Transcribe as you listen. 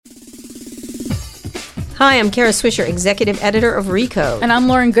Hi, I'm Kara Swisher, Executive Editor of Recode. And I'm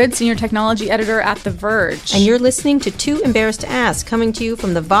Lauren Goode, Senior Technology Editor at The Verge. And you're listening to Too Embarrassed to Ask, coming to you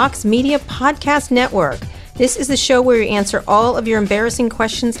from the Vox Media Podcast Network. This is the show where we answer all of your embarrassing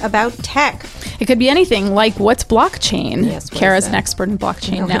questions about tech. It could be anything, like what's blockchain? Yes, Kara's an expert in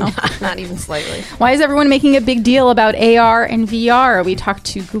blockchain now. Not even slightly. Why is everyone making a big deal about AR and VR? We talked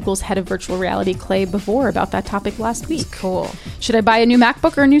to Google's head of virtual reality, Clay Bavor, about that topic last week. Cool. Should I buy a new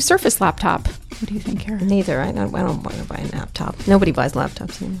MacBook or a new Surface laptop? What do you think, Kara? Neither. I don't want to buy a laptop. Nobody buys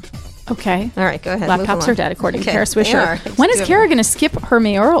laptops anymore. Okay. All right, go ahead. Laptops are dead, according to Kara Swisher. When is Kara going to skip her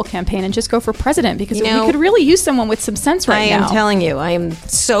mayoral campaign and just go for president? Because we could really use someone with some sense now. I am telling you, I am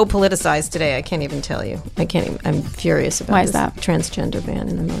so politicized today, I can't even tell you. I'm furious about this transgender ban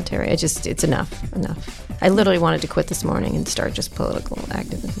in the military. It's enough. I literally wanted to quit this morning and start just political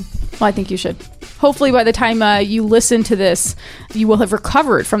activism. Well, I think you should. Hopefully by the time you listen to this, you will have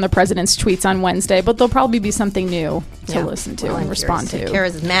recovered from the president's tweets on Wednesday, but there'll probably be something new to listen to and respond to.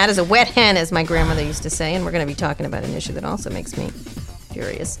 Kara's as mad as a wet hen, as my grandmother used to say, and we're going to be talking about an issue that also makes me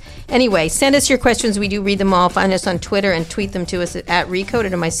furious. Anyway, send us your questions. We do read them all. Find us on Twitter and tweet them to us at Recode, or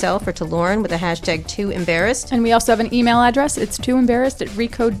to myself or to Lauren with the hashtag TooEmbarrassed. And we also have an email address. It's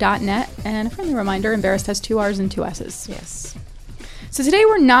tooembarrassed@recode.net. And a friendly reminder, embarrassed has 2 R's and 2 S's. Yes. So today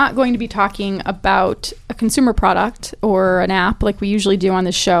we're not going to be talking about a consumer product or an app like we usually do on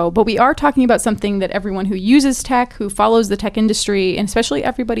this show, but we are talking about something that everyone who uses tech, who follows the tech industry, and especially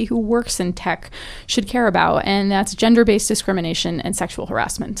everybody who works in tech should care about, and that's gender-based discrimination and sexual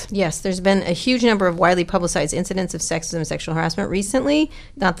harassment. Yes, there's been a huge number of widely publicized incidents of sexism and sexual harassment recently.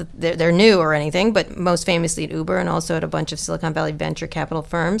 Not that they're new or anything, but most famously at Uber and also at a bunch of Silicon Valley venture capital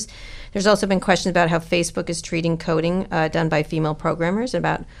firms. There's also been questions about how Facebook is treating coding done by female programmers,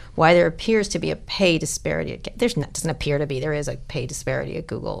 about why there appears to be a pay disparity. Doesn't appear to be. There is a pay disparity at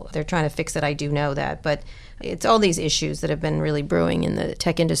Google. They're trying to fix it. I do know that. But it's all these issues that have been really brewing in the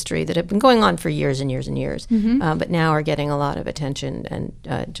tech industry that have been going on for years and years and years, but now are getting a lot of attention and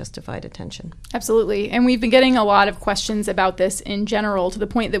justified attention. Absolutely. And we've been getting a lot of questions about this in general, to the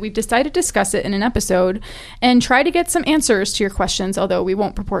point that we've decided to discuss it in an episode and try to get some answers to your questions, although we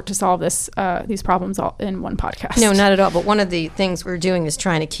won't purport to solve these problems all in one podcast. No, not at all. But one of the things we're doing is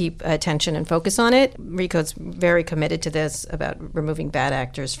trying to keep attention and focus on it. Recode's very committed to this, about removing bad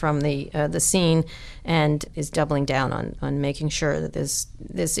actors from the scene, and is doubling down on making sure that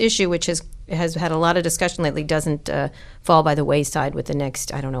this issue, which has had a lot of discussion lately, doesn't fall by the wayside with the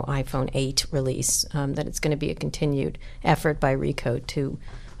next, iPhone 8 release, that it's going to be a continued effort by Recode to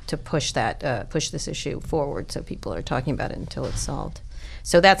push this issue forward, so people are talking about it until it's solved.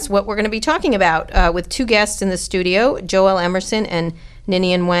 So that's what we're going to be talking about with 2 guests in the studio, Joelle Emerson and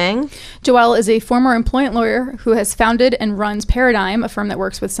Niniane Wang. Joelle is a former employment lawyer who has founded and runs Paradigm, a firm that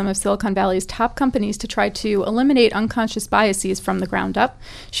works with some of Silicon Valley's top companies to try to eliminate unconscious biases from the ground up.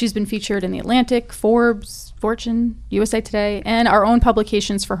 She's been featured in The Atlantic, Forbes, Fortune, USA Today, and our own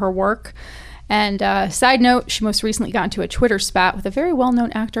publications for her work. And side note, she most recently got into a Twitter spat with a very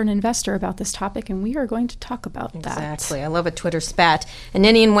well-known actor and investor about this topic, and we are going to talk about that. Exactly. I love a Twitter spat. And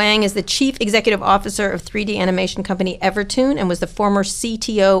Niniane Wang is the Chief Executive Officer of 3D animation company Evertoon and was the former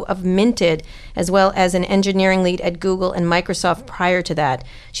CTO of Minted, as well as an engineering lead at Google and Microsoft prior to that.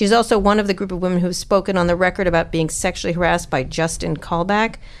 She's also one of the group of women who have spoken on the record about being sexually harassed by Justin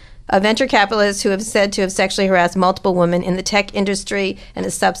Callback, a venture capitalist who have said to have sexually harassed multiple women in the tech industry and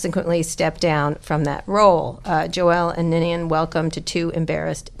has subsequently stepped down from that role. Joelle and Niniane, welcome to Too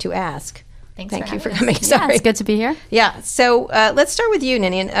Embarrassed to Ask. Thank you for coming. Yeah, it's good to be here. Yeah, so let's start with you,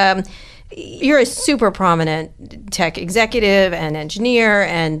 Niniane. You're a super prominent tech executive and engineer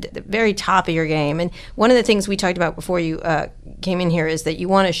and the very top of your game. And one of the things we talked about before you came in here is that you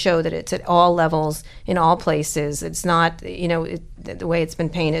want to show that it's at all levels, in all places. It's not, the way it's been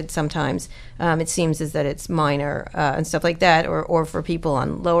painted sometimes, it seems is that it's minor and stuff like that, or for people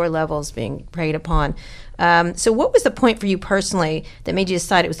on lower levels being preyed upon. So what was the point for you personally that made you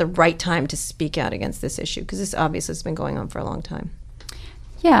decide it was the right time to speak out against this issue? Because this obviously has been going on for a long time.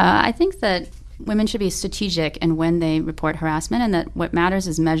 Yeah, I think that women should be strategic in when they report harassment, and that what matters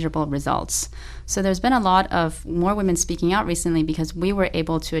is measurable results. So there's been a lot of more women speaking out recently because we were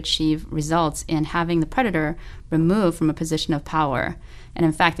able to achieve results in having the predator removed from a position of power. And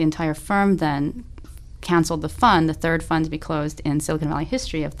in fact, the entire firm then canceled the fund, the third fund to be closed in Silicon Valley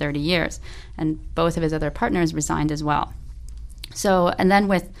history of 30 years. And both of his other partners resigned as well. So, and then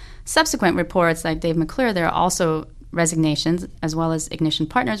with subsequent reports like Dave McClure, there are also resignations as well as Ignition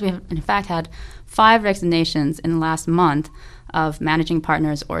partners. We have, in fact, had 5 resignations in the last month of managing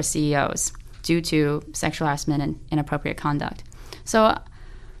partners or CEOs due to sexual harassment and inappropriate conduct. So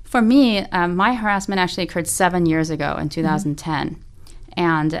For me, my harassment actually occurred 7 years ago in 2010.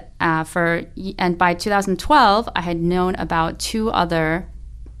 And by 2012, I had known about 2 other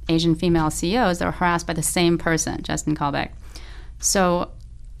Asian female CEOs that were harassed by the same person, Justin Kalbeck. So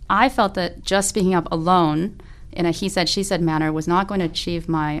I felt that just speaking up alone in a he said, she said manner was not going to achieve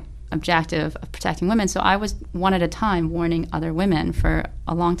my objective of protecting women. So I was one at a time warning other women for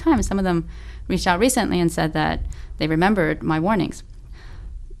a long time. Some of them reached out recently and said that they remembered my warnings.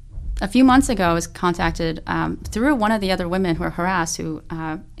 A few months ago, I was contacted through one of the other women who were harassed, who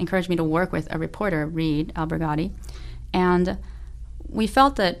encouraged me to work with a reporter, Reed Albergati. And we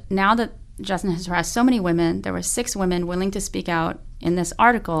felt that now that Justin has harassed so many women, there were 6 women willing to speak out in this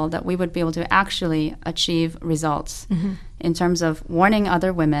article, that we would be able to actually achieve results in terms of warning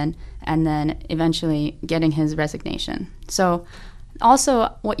other women and then eventually getting his resignation. So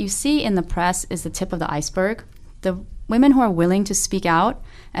also what you see in the press is the tip of the iceberg. The women who are willing to speak out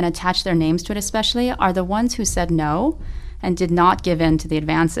and attach their names to it especially are the ones who said no and did not give in to the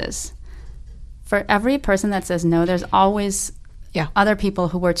advances. For every person that says no, there's always other people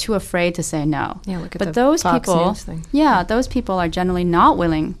who were too afraid to say no. Yeah, look at but the those Fox people, News thing. Those people are generally not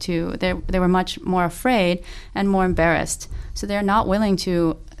willing to. They were much more afraid and more embarrassed. So they're not willing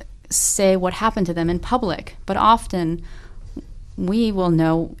to say what happened to them in public. But often we will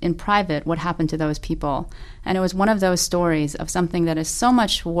know in private what happened to those people. And it was one of those stories of something that is so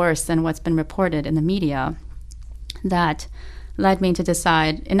much worse than what's been reported in the media that led me to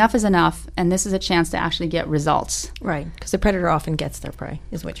decide enough is enough, and this is a chance to actually get results. Right, because the predator often gets their prey,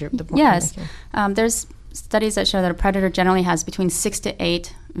 is what the point Yes. you're making. There's studies that show that a predator generally has between 6 to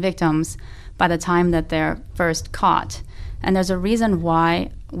 8 victims by the time that they're first caught. And there's a reason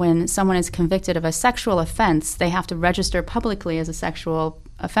why when someone is convicted of a sexual offense, they have to register publicly as a sexual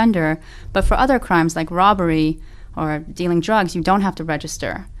offender. But for other crimes like robbery or dealing drugs, you don't have to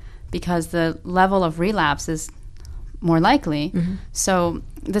register because the level of relapse is more likely. So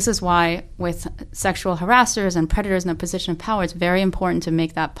this is why with sexual harassers and predators in a position of power, it's very important to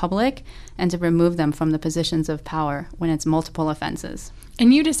make that public and to remove them from the positions of power when it's multiple offenses.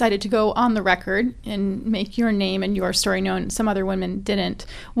 And you decided to go on the record and make your name and your story known. Some other women didn't.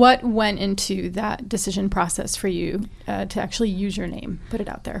 What went into that decision process for you to actually use your name, put it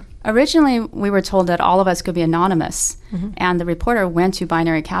out there? Originally, we were told that all of us could be anonymous. And the reporter went to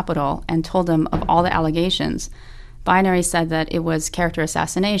Binary Capital and told them of all the allegations. Binary said that it was character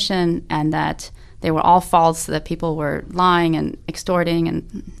assassination and that they were all false, that people were lying and extorting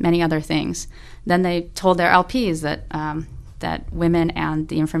and many other things. Then they told their LPs that that women and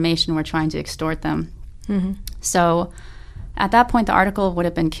the information were trying to extort them. So at that point, the article would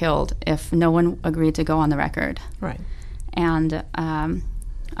have been killed if no one agreed to go on the record. Right. And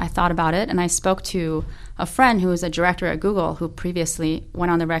I thought about it, and I spoke to a friend who was a director at Google who previously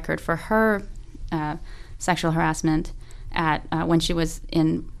went on the record for her sexual harassment at when she was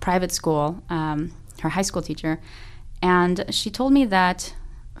in private school, her high school teacher. And she told me that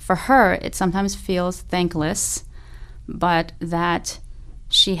for her, it sometimes feels thankless, but that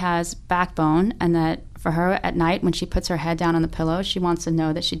she has backbone and that for her at night when she puts her head down on the pillow, she wants to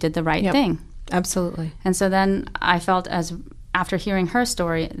know that she did the right thing. Absolutely. And so then I felt, as after hearing her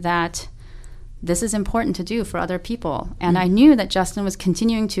story, that this is important to do for other people. And I knew that Justin was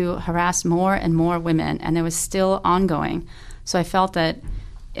continuing to harass more and more women, and it was still ongoing. So I felt that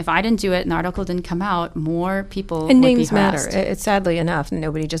if I didn't do it and the article didn't come out, more people and would be names harassed. matter. It's sadly enough.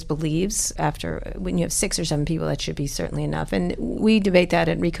 Nobody just believes after when you have 6 or 7 people. That should be certainly enough. And we debate that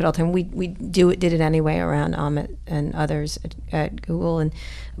at Recode all the time. We did it anyway around Amit and others at Google.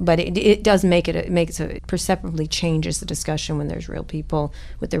 But it does make it perceptibly changes the discussion when there's real people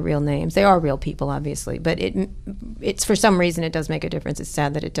with their real names. They are real people, obviously, but it's for some reason it does make a difference. It's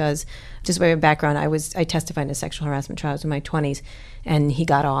sad that it does. Just by background, I testified in a sexual harassment trial. I was in my 20s, and he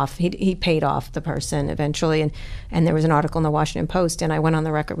got off. He paid off the person eventually, and there was an article in the Washington Post, and I went on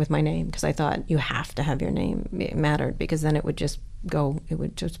the record with my name because I thought you have to have your name. It mattered because then it would just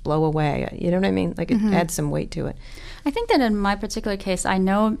blow away. You know what I mean? Like it adds some weight to it. I think that in my particular case, I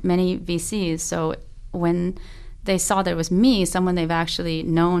know many VCs, so when they saw that it was me, someone they've actually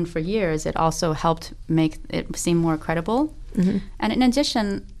known for years, it also helped make it seem more credible. And in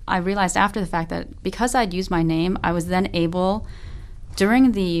addition, I realized after the fact that because I'd used my name, I was then able,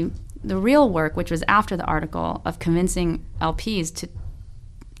 during the real work, which was after the article, of convincing LPs to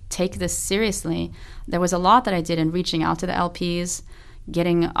take this seriously. There was a lot that I did in reaching out to the LPs,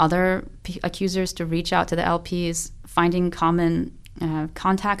 getting other accusers to reach out to the LPs, finding common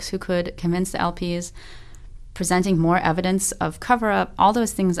contacts who could convince the LPs, presenting more evidence of cover-up, all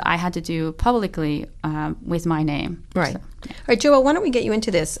those things I had to do publicly with my name. Right. So. All right, Joelle, why don't we get you into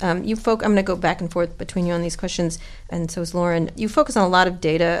this? I'm going to go back and forth between you on these questions, and so is Lauren. You focus on a lot of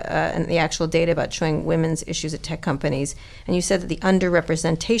data and the actual data about showing women's issues at tech companies, and you said that the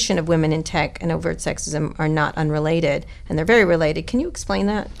underrepresentation of women in tech and overt sexism are not unrelated, and they're very related. Can you explain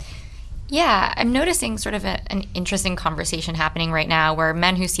that? Yeah, I'm noticing sort of an interesting conversation happening right now where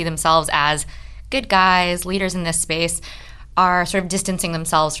men who see themselves as good guys, leaders in this space, are sort of distancing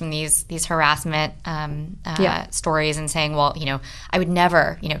themselves from these harassment stories and saying, well, I would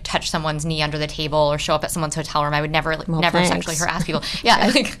never, touch someone's knee under the table or show up at someone's hotel room. I would never sexually harass people. Yeah,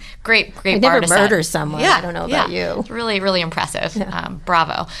 like great I'd bar never to set. murder someone. Yeah, I don't know about you. Really, really impressive. Yeah.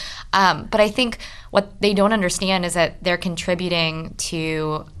 Bravo. But I think what they don't understand is that they're contributing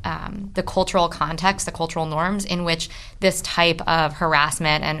to the cultural context, the cultural norms in which this type of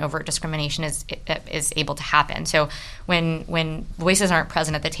harassment and overt discrimination is able to happen. So when voices aren't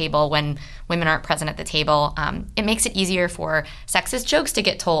present at the table, when women aren't present at the table, it makes it easier for sexist jokes to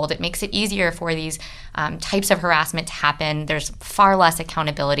get told. It makes it easier for these types of harassment to happen. There's far less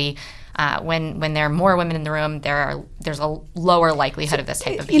accountability. When there are more women in the room, there's a lower likelihood of this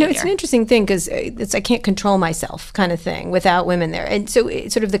type of behavior. It's an interesting thing because I can't control myself kind of thing without women there. And so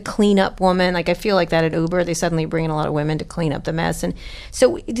it's sort of the cleanup woman, like I feel like that at Uber, they suddenly bring in a lot of women to clean up the mess. And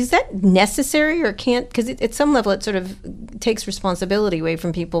so is that necessary or can't, because at some level it sort of takes responsibility away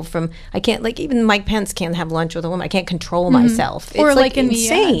from people I can't, like even Mike Pence can't have lunch with a woman. I can't control myself. Or it's like in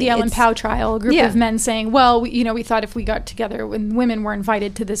insane. the Ellen Pao trial, a group of men saying, well, we thought if we got together when women were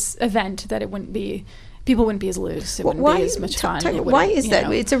invited to this event that people wouldn't be as loose. It wouldn't be as much fun. Why is that?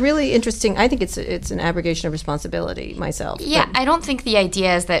 It's a really interesting. I think it's an abrogation of responsibility myself. Yeah, I don't think the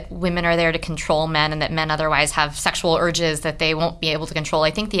idea is that women are there to control men and that men otherwise have sexual urges that they won't be able to control.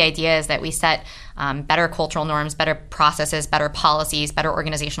 I think the idea is that we set better cultural norms, better processes, better policies, better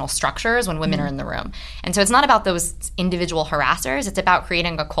organizational structures when women are in the room. And so it's not about those individual harassers. It's about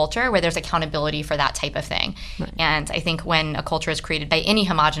creating a culture where there's accountability for that type of thing. Right. And I think when a culture is created by any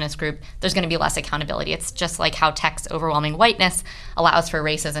homogenous group, there's going to be less accountability. It's just like how tech's overwhelming whiteness allows for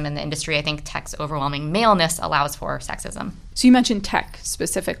racism in the industry. I think tech's overwhelming maleness allows for sexism. So you mentioned tech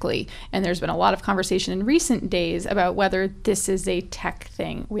specifically, and there's been a lot of conversation in recent days about whether this is a tech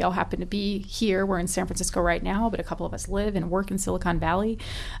thing. We all happen to be here. We're in San Francisco right now, but a couple of us live and work in Silicon Valley.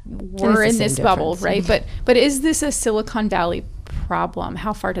 We're in this bubble, right? But is this a Silicon Valley problem?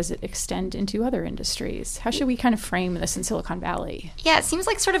 How far does it extend into other industries? How should we kind of frame this in Silicon Valley? Yeah, it seems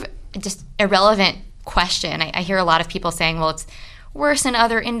like sort of just irrelevant question. I hear a lot of people saying, well, it's worse in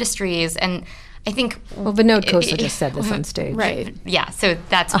other industries, and I think... Well, Vinod Khosla just said this on stage. Right. Yeah, so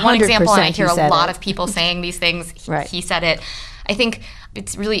that's one example, and I hear a lot it. of people saying these things. Right. He said it. I think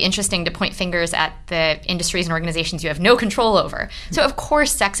it's really interesting to point fingers at the industries and organizations you have no control over. So, of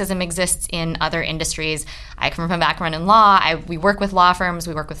course, sexism exists in other industries. I come from a background in law. We work with law firms.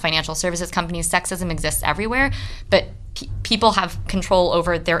 We work with financial services companies. Sexism exists everywhere, but people have control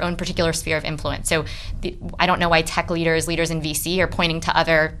over their own particular sphere of influence. So I don't know why tech leaders in VC are pointing to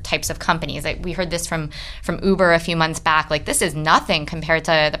other types of companies. We heard this from Uber a few months back. Like, this is nothing compared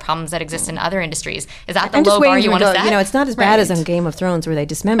to the problems that exist in other industries. Is that the low bar you want to set? It's not as bad as on Game of Thrones where they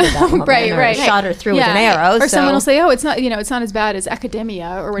dismembered that woman right. shot her through with an arrow. Or someone will say, oh, it's not as bad as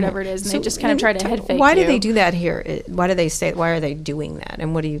academia or whatever it is, and they just kind of try to head fake Why do they do that here? Why are they doing that?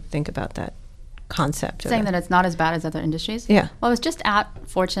 And what do you think about that concept? Saying that it's not as bad as other industries? Yeah. Well, I was just at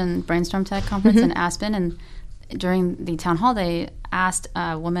Fortune Brainstorm Tech Conference in Aspen, and during the town hall, they asked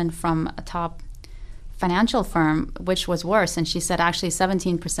a woman from a top financial firm which was worse, and she said actually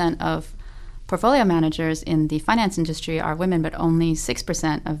 17% of portfolio managers in the finance industry are women, but only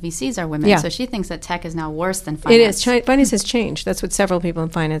 6% of VCs are women. Yeah. So she thinks that tech is now worse than finance. It is. Finance has changed. That's what several people in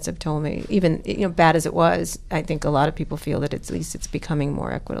finance have told me. Even bad as it was, I think a lot of people feel that at least it's becoming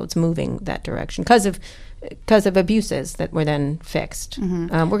more equitable. It's moving that direction because of abuses that were then fixed. We're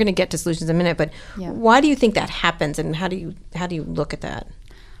going to get to solutions in a minute, but why do you think that happens, and how do you look at that?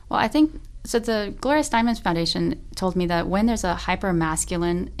 Well, I think so. The Gloria Steinem's Foundation told me that when there's a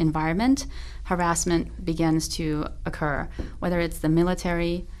hyper-masculine environment, harassment begins to occur, whether it's the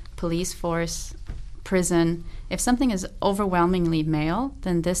military, police force, prison. If something is overwhelmingly male,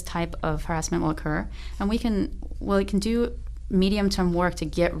 then this type of harassment will occur. And we can do medium-term work to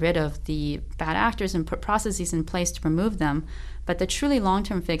get rid of the bad actors and put processes in place to remove them. But the truly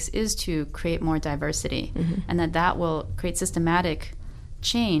long-term fix is to create more diversity, and that will create systematic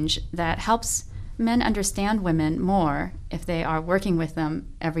change that helps men understand women more if they are working with them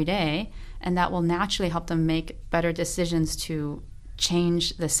every day, and that will naturally help them make better decisions to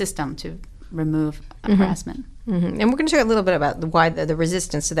change the system, to remove harassment. And we're going to talk a little bit about why the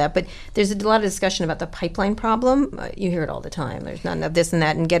resistance to that. But there's a lot of discussion about the pipeline problem. You hear it all the time. There's not enough this and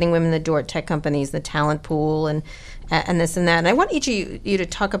that, and getting women in the door at tech companies, the talent pool, and this and that. And I want each of you to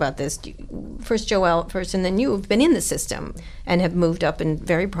talk about this. First, Joelle, and then you have been in the system and have moved up in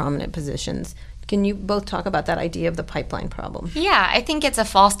very prominent positions. Can you both talk about that idea of the pipeline problem? Yeah, I think it's a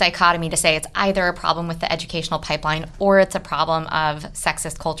false dichotomy to say it's either a problem with the educational pipeline or it's a problem of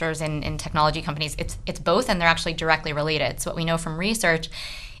sexist cultures in technology companies. It's both, and they're actually directly related. So what we know from research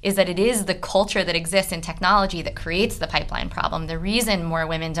is that it is the culture that exists in technology that creates the pipeline problem. The reason more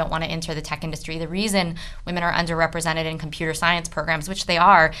women don't want to enter the tech industry, the reason women are underrepresented in computer science programs, which they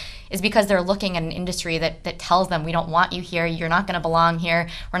are, is because they're looking at an industry that tells them, we don't want you here, you're not going to belong here,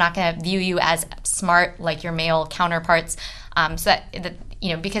 we're not going to view you as smart like your male counterparts.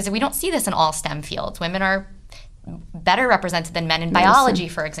 Because we don't see this in all STEM fields. Women are better represented than men in biology,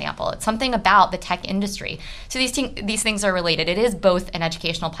 for example. It's something about the tech industry. So these things are related. It is both an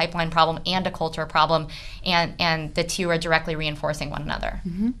educational pipeline problem and a culture problem, and the two are directly reinforcing one another.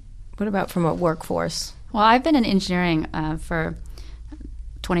 What about from a workforce? Well, I've been in engineering for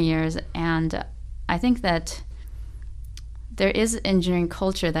 20 years, and I think that there is engineering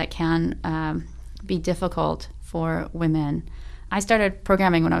culture that can be difficult for women. I started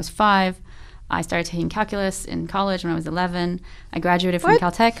programming when I was 5. I started taking calculus in college when I was 11. I graduated from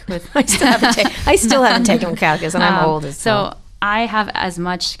Caltech with... I still haven't taken calculus, and I'm old as hell. So I have as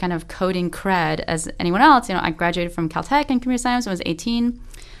much kind of coding cred as anyone else. I graduated from Caltech in computer science when I was 18.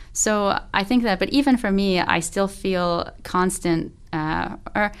 So I think that, but even for me, I still feel constant,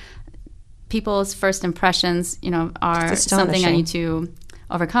 or people's first impressions, are something I need to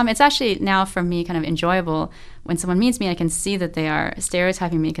overcome. It's actually now for me kind of enjoyable. When someone meets me, I can see that they are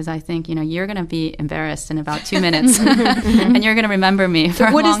stereotyping me because I think, you're going to be embarrassed in about 2 minutes and you're going to remember me for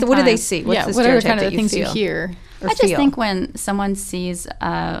a long time. What do they see? What's the what are stereotype kind of that the things you hear? I just think when someone sees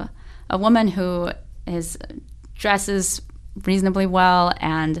a woman who dresses reasonably well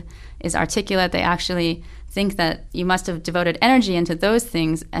and is articulate, they actually think that you must have devoted energy into those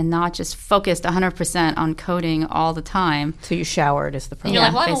things and not just focused 100% on coding all the time. So you showered is the problem. And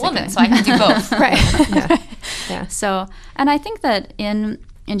you're like, well, I'm a woman, so I can do both. Right. Yeah. So, and I think that in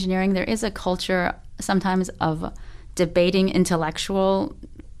engineering, there is a culture sometimes of debating intellectual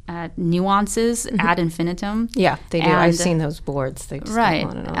nuances ad infinitum. Yeah, they do. I've seen those boards. They just go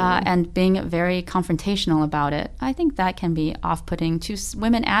on and on. And being very confrontational about it. I think that can be off-putting to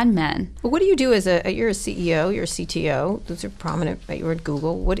women and men. But what do you do as you're a CEO, you're a CTO. Those are prominent. You're at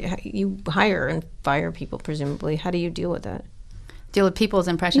Google. You hire and fire people, presumably. How do you deal with that? Deal with people's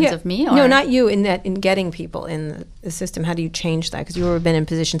impressions of me? Or? No, not you. In getting people in the system, how do you change that? Because you have been in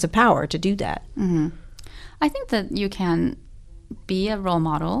positions of power to do that. Mm-hmm. I think that you can be a role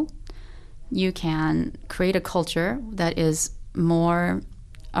model. You can create a culture that is more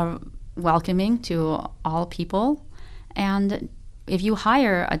welcoming to all people. And if you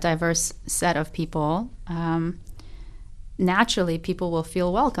hire a diverse set of people, naturally people will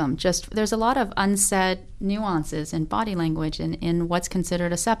feel welcome. There's a lot of unsaid nuances in body language and in what's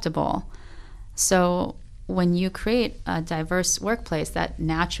considered acceptable. So when you create a diverse workplace, that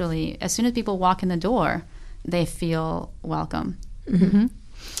naturally, as soon as people walk in the door, they feel welcome. Mm-hmm.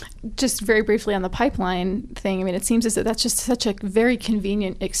 Just very briefly on the pipeline thing, it seems as though that's just such a very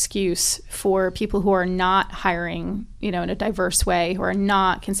convenient excuse for people who are not hiring, in a diverse way, who are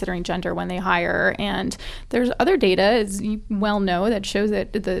not considering gender when they hire. And there's other data, as you well know, that shows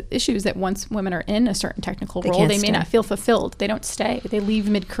that the issues that once women are in a certain technical role, they may not feel fulfilled. They don't stay. They leave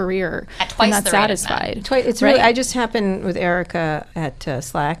mid-career and not satisfied. It's really. I just happened with Erica at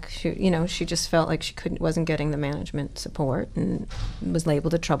Slack. She just felt like she wasn't getting the management support and was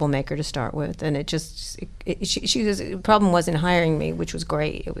labeled a troublemaker to start with. And the problem wasn't hiring me, which was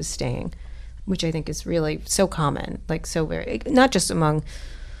great. It was staying, which I think is really so common, so very, not just among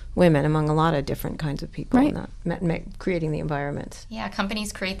women, among a lot of different kinds of people, right. Creating the environment. Yeah,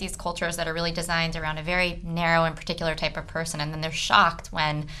 companies create these cultures that are really designed around a very narrow and particular type of person, and then they're shocked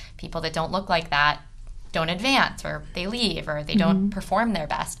when people that don't look like that don't advance, or they leave, or they don't perform their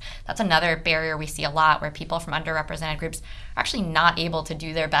best. That's another barrier we see a lot, where people from underrepresented groups are actually not able to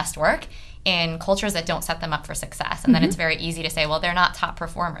do their best work in cultures that don't set them up for success. And then it's very easy to say, well, they're not top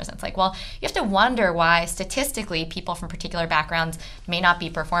performers. And it's like, well, you have to wonder why statistically people from particular backgrounds may not be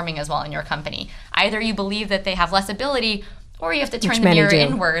performing as well in your company. Either you believe that they have less ability, Or you have to turn the mirror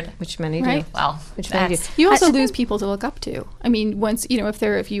inward. Which many do. Right. Well, which many do. You also lose people to look up to. I mean, once,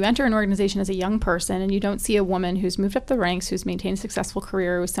 if you enter an organization as a young person and you don't see a woman who's moved up the ranks, who's maintained a successful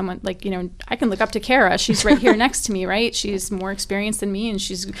career, who's someone like, I can look up to Kara. She's right here next to me, right? She's more experienced than me.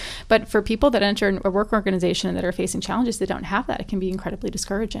 But for people that enter a work organization and that are facing challenges that don't have that, it can be incredibly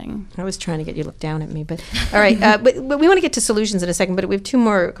discouraging. I was trying to get you to look down at me, but all right. But we want to get to solutions in a second, but we have two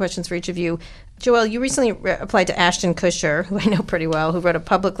more questions for each of you. Joelle, you recently applied to Ashton Kutcher, who I know pretty well, who wrote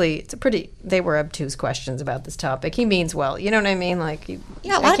they were obtuse questions about this topic. He means well. You know what I mean? Like, a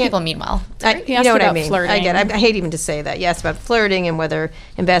lot of people mean well. You know what I mean? Flirting. I get it. I hate even to say that. Yes, about flirting and whether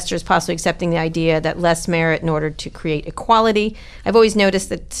investors possibly accepting the idea that less merit in order to create equality. I've always noticed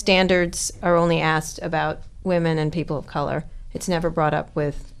that standards are only asked about women and people of color. It's never brought up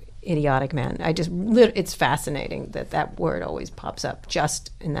with idiotic men. It's fascinating that word always pops up just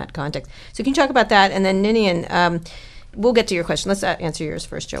in that context. So can you talk about that? And then Niniane, we'll get to your question. Let's answer yours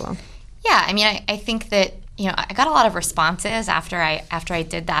first, Joelle. Yeah, I mean, I think that, I got a lot of responses after I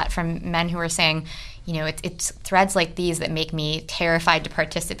did that from men who were saying, it's threads like these that make me terrified to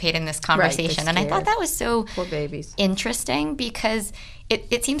participate in this conversation. And I thought that was so poor babies. Interesting because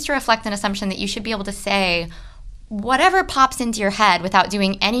it seems to reflect an assumption that you should be able to say whatever pops into your head without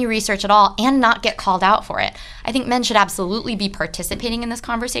doing any research at all and not get called out for it. I think men should absolutely be participating in this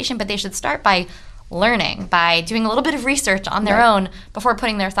conversation, but they should start by learning, by doing a little bit of research on their own before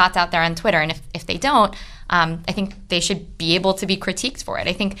putting their thoughts out there on Twitter. And if they don't, I think they should be able to be critiqued for it.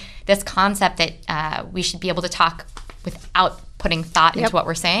 I think this concept that we should be able to talk without putting thought into what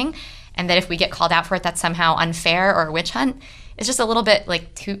we're saying, and that if we get called out for it, that's somehow unfair or a witch hunt, is just a little bit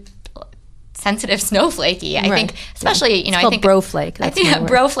like too sensitive snowflakey. I think especially, I think broflake. I think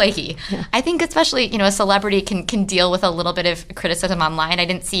broflakey. Yeah. I think especially, a celebrity can deal with a little bit of criticism online. I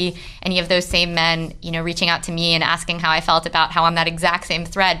didn't see any of those same men, reaching out to me and asking how I felt about how on that exact same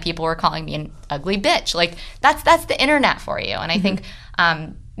thread people were calling me an ugly bitch. Like that's the internet for you. And I think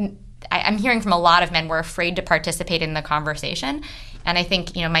I'm hearing from a lot of men we're afraid to participate in the conversation. And I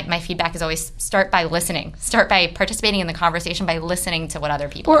think, my feedback is always start by listening. Start by participating in the conversation by listening to what other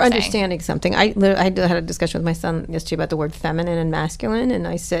people are saying. Or understanding something. I had a discussion with my son yesterday about the word feminine and masculine. And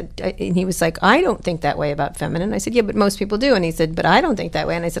I said, and he was like, I don't think that way about feminine. I said, yeah, but most people do. And he said, but I don't think that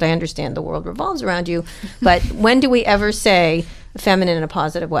way. And I said, I understand the world revolves around you. But when do we ever say feminine in a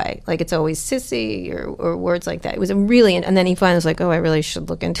positive way? Like it's always sissy or words like that. It was and then he finally was like, oh, I really should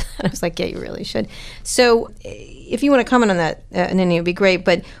look into that. I was like, yeah, you really should. So if you want to comment on that, Nini, it would be great.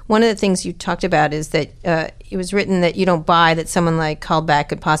 But one of the things you talked about is that it was written that you don't buy that someone like Kalbach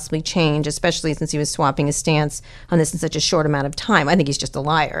could possibly change, especially since he was swapping his stance on this in such a short amount of time. I think he's just a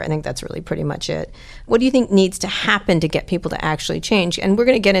liar. I think that's really pretty much it. What do you think needs to happen to get people to actually change? And we're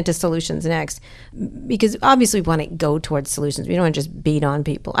going to get into solutions next, because obviously we want to go towards solutions. We don't want to just beat on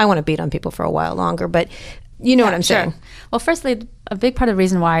people. I want to beat on people for a while longer, but you know what I'm saying. Well, firstly, a big part of the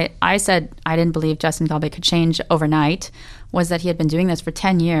reason why I said I didn't believe Justin Kalbach could change overnight was that he had been doing this for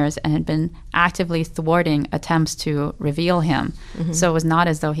 10 years and had been actively thwarting attempts to reveal him. Mm-hmm. So it was not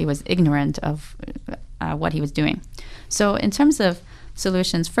as though he was ignorant of what he was doing. So in terms of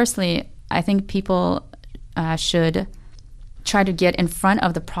solutions, firstly, I think people should try to get in front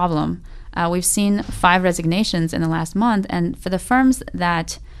of the problem. We've seen 5 resignations in the last month, and for the firms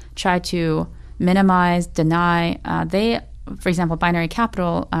that try to minimize, deny, for example, Binary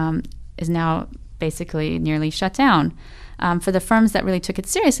Capital is now basically nearly shut down. For the firms that really took it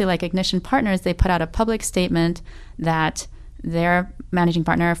seriously, like Ignition Partners, they put out a public statement that their managing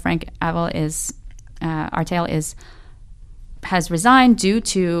partner, Frank Artail, has resigned due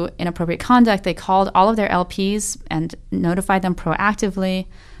to inappropriate conduct. They called all of their LPs and notified them proactively,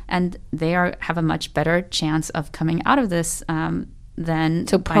 and they have a much better chance of coming out of this than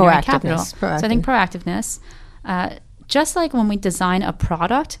Binary Capital. So I think proactiveness. Just like when we design a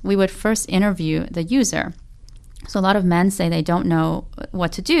product, we would first interview the user. So a lot of men say they don't know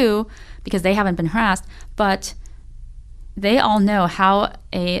what to do because they haven't been harassed, but they all know how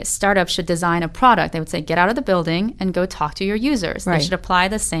a startup should design a product. They would say, get out of the building and go talk to your users. Right. They should apply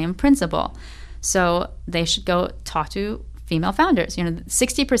the same principle. So they should go talk to female founders.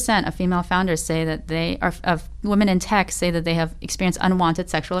 60% of female founders say that of women in tech say that they have experienced unwanted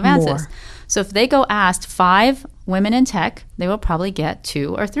sexual advances. More. So if they go ask 5 women in tech, they will probably get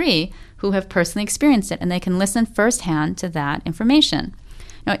 2 or 3 who have personally experienced it, and they can listen firsthand to that information.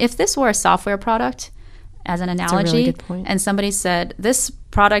 Now, if this were a software product, as an analogy, really good point, and somebody said, this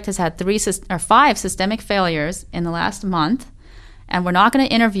product has had 5 systemic failures in the last month, and we're not going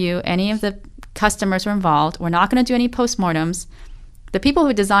to interview any of the customers who are involved, we're not going to do any postmortems, the people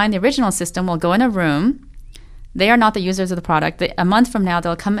who designed the original system will go in a room, They are not the users of the product. A month from now,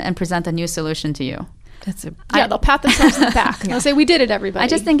 they'll come and present a new solution to you. They'll pat themselves on the back. They'll say, we did it, everybody. I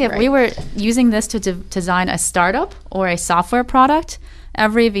just think if we were using this to design a startup or a software product,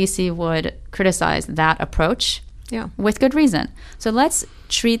 every VC would criticize that approach with good reason. So let's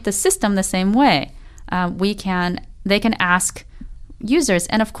treat the system the same way. They can ask users.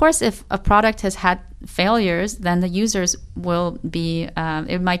 And of course, if a product has had failures, then the users will be,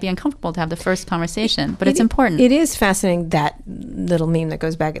 it might be uncomfortable to have the first conversation, but it's important. It is fascinating, that little meme that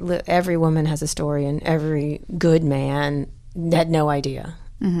goes back. Every woman has a story, and every good man had no idea.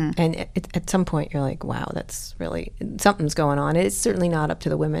 Mm-hmm. And at some point you're like, wow, that's really, something's going on. It's certainly not up to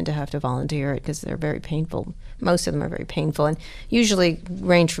the women to have to volunteer it, because they're very painful. Most of them are very painful, and usually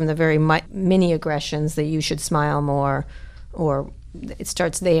range from the very mini aggressions that you should smile more, or it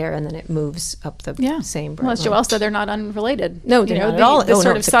starts there and then it moves up the same. Well, as Joelle said, they're not unrelated. No, they're not at all. The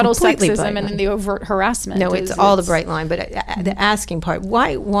sort of subtle sexism and then the overt harassment. No, it's all the bright line. But the asking part,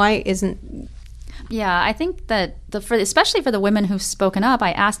 why isn't? Yeah, I think that especially for the women who've spoken up,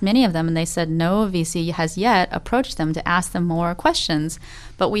 I asked many of them, and they said no VC has yet approached them to ask them more questions.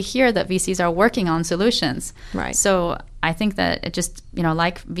 But we hear that VCs are working on solutions. Right. So I think that it just,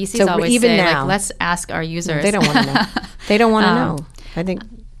 like VCs always even say, now, let's ask our users. They don't want to know. They don't want to know.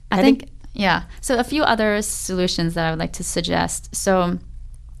 I think. Yeah. So a few other solutions that I would like to suggest. So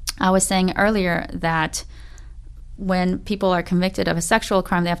I was saying earlier that when people are convicted of a sexual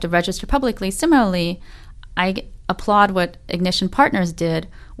crime, they have to register publicly. Similarly, I applaud what Ignition Partners did,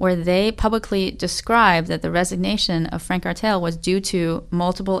 where they publicly described that the resignation of Frank Artel was due to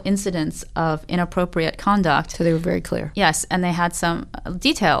multiple incidents of inappropriate conduct. So they were very clear. Yes, and they had some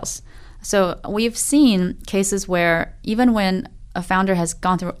details. So we've seen cases where even when a founder has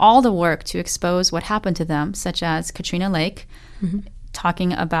gone through all the work to expose what happened to them, such as Katrina Lake,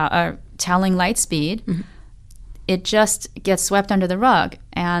 talking about telling Lightspeed, it just gets swept under the rug.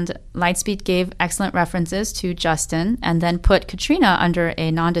 And Lightspeed gave excellent references to Justin and then put Katrina under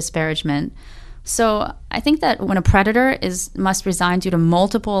a non-disparagement. So I think that when a predator must resign due to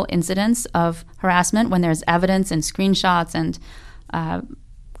multiple incidents of harassment, when there's evidence and screenshots and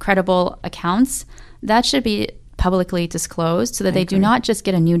credible accounts, that should be publicly disclosed so that they do not just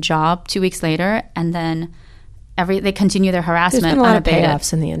get a new job 2 weeks later and then they continue their harassment unabated. There's been a lot of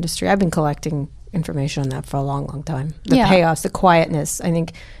payoffs in the industry. I've been collecting information on that for a long, long time. The payoffs, the quietness, I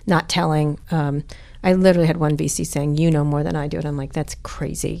think not telling. I literally had one VC saying, you know more than I do. And I'm like, that's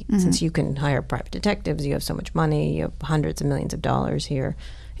crazy. Since you can hire private detectives, you have so much money, you have hundreds of millions of dollars here.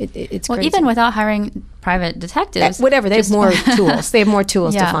 It's crazy. Even without hiring private detectives. Whatever, they have more tools. They have more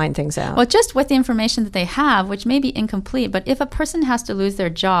tools to find things out. Well, just with the information that they have, which may be incomplete, but if a person has to lose their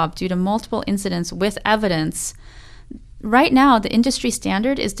job due to multiple incidents with evidence, right now, the industry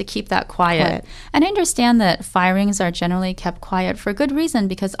standard is to keep that quiet. And I understand that firings are generally kept quiet for good reason,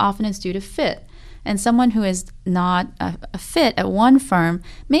 because often it's due to fit. And someone who is not a fit at one firm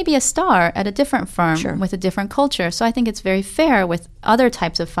may be a star at a different firm with a different culture. So I think it's very fair with other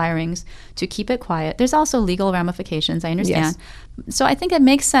types of firings to keep it quiet. There's also legal ramifications, I understand. Yes. So I think it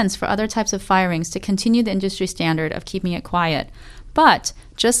makes sense for other types of firings to continue the industry standard of keeping it quiet. But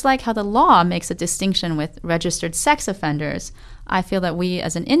just like how the law makes a distinction with registered sex offenders, I feel that we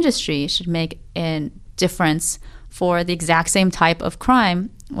as an industry should make a difference for the exact same type of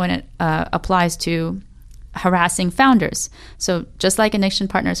crime when it applies to harassing founders. So just like Ignition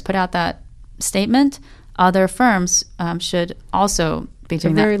Partners put out that statement, other firms should also be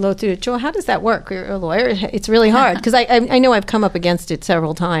doing that. Very low to it. Joelle, how does that work? You're a lawyer. It's really hard, because I know I've come up against it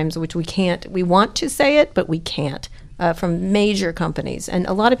several times, which we want to say it, but we can't. From major companies. And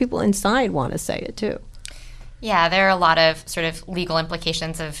a lot of people inside want to say it too. Yeah, there are a lot of sort of legal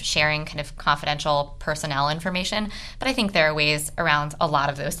implications of sharing kind of confidential personnel information, but I think there are ways around a lot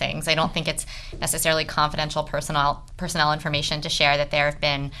of those things. I don't think it's necessarily confidential personnel information to share that there have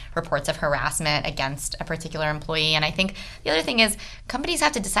been reports of harassment against a particular employee. And I think the other thing is companies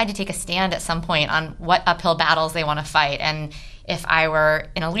have to decide to take a stand at some point on what uphill battles they want to fight. And if I were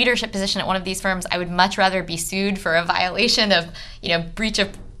in a leadership position at one of these firms, I would much rather be sued for a violation of, breach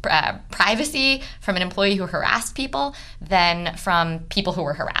of privacy from an employee who harassed people than from people who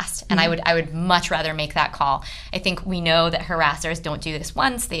were harassed. And I would much rather make that call. I think we know that harassers don't do this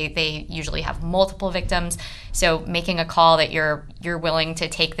once. They usually have multiple victims. So making a call that you're willing to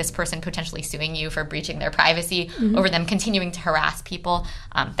take this person potentially suing you for breaching their privacy over them continuing to harass people,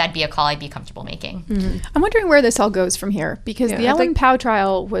 that'd be a call I'd be comfortable making. I'm wondering where this all goes from here, because the Ellen Pao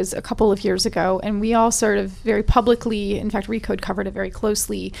trial was a couple of years ago, and we all sort of very publicly, in fact, Recode covered it very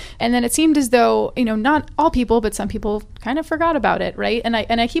closely, quickly. And then it seemed as though, not all people, but some people kind of forgot about it, right? And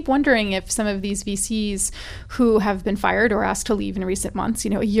I keep wondering if some of these VCs who have been fired or asked to leave in recent months,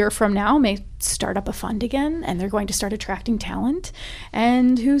 a year from now may start up a fund again, and they're going to start attracting talent,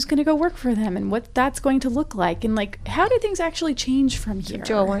 and who's going to go work for them, and what that's going to look like, and how do things actually change from here?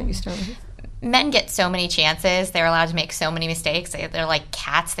 Joelle, why don't you start with it? Men get so many chances. They're allowed to make so many mistakes. They're like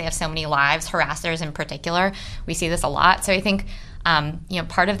cats. They have so many lives, harassers in particular. We see this a lot. So I think,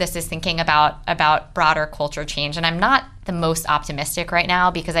 part of this is thinking about broader culture change. And I'm not the most optimistic right now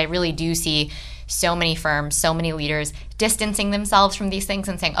because I really do see so many firms, so many leaders distancing themselves from these things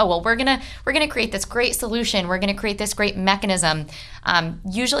and saying, oh, well, we're gonna create this great solution. We're going to create this great mechanism.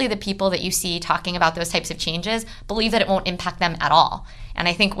 Usually the people that you see talking about those types of changes believe that it won't impact them at all. And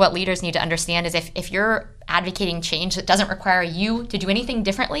I think what leaders need to understand is if you're advocating change that doesn't require you to do anything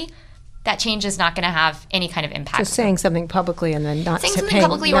differently, that change is not going to have any kind of impact. So saying something publicly and then not saying something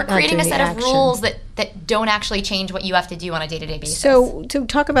publicly or creating a set of rules that don't actually change what you have to do on a day-to-day basis. So to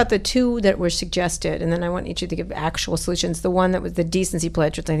talk about the two that were suggested, and then I want each of you to give actual solutions. The one that was the decency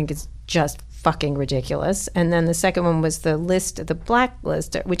pledge, which I think is just fucking ridiculous. And then the second one was the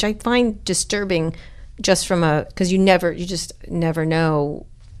blacklist, which I find disturbing just from because you just never know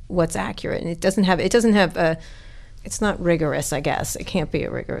what's accurate. And it doesn't have it's not rigorous, I guess. It can't be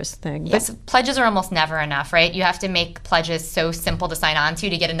a rigorous thing. Yes, pledges are almost never enough, right? You have to make pledges so simple to sign on to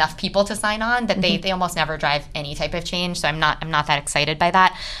get enough people to sign on that they almost never drive any type of change. So I'm not that excited by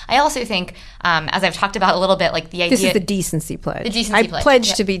that. I also think, as I've talked about a little bit, the idea... This is the decency pledge. The decency pledge. I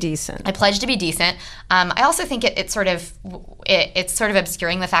pledge to be decent. I pledge to be decent. I also think it's sort of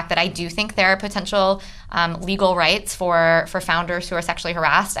obscuring the fact that I do think there are potential legal rights for founders who are sexually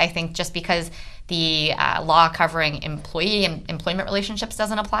harassed. I think just because the law covering employee and employment relationships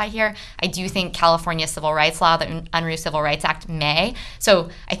doesn't apply here, I do think California civil rights law, the Unruh Civil Rights Act, may. So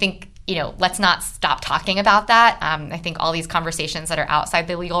I think, let's not stop talking about that. I think all these conversations that are outside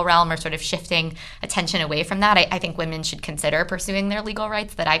the legal realm are sort of shifting attention away from that. I think women should consider pursuing their legal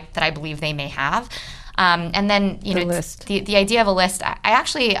rights that I believe they may have. And then, the idea of a list, I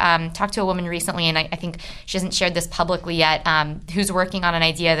actually talked to a woman recently, and I think she hasn't shared this publicly yet, who's working on an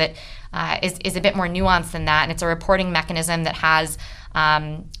idea that is a bit more nuanced than that. And it's a reporting mechanism that has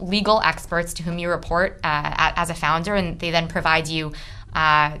legal experts to whom you report as a founder, and they then provide you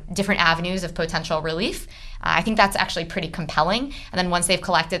different avenues of potential relief. I think that's actually pretty compelling. And then once they've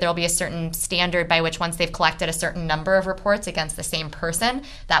collected, there'll be a certain standard by which once they've collected a certain number of reports against the same person,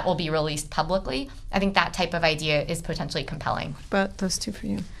 that will be released publicly. I think that type of idea is potentially compelling. What about those two for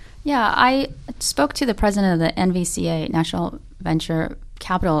you? Yeah, I spoke to the president of the NVCA, National Venture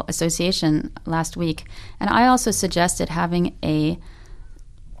Capital Association, last week, and I also suggested having a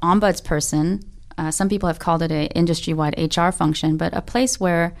ombudsperson. Some people have called it an industry-wide HR function, but a place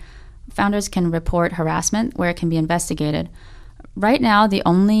where founders can report harassment, where it can be investigated. Right now, the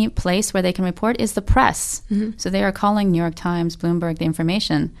only place where they can report is the press. Mm-hmm. So they are calling New York Times, Bloomberg, The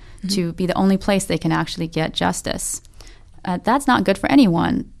Information to be the only place they can actually get justice. That's not good for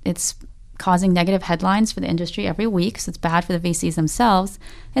anyone. It's causing negative headlines for the industry every week, so it's bad for the VCs themselves.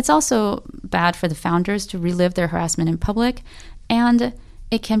 It's also bad for the founders to relive their harassment in public, and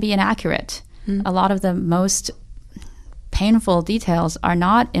it can be inaccurate. Mm-hmm. A lot of the most painful details are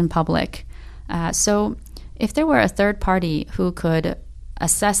not in public. So if there were a third party who could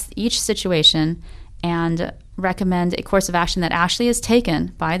assess each situation and recommend a course of action that actually is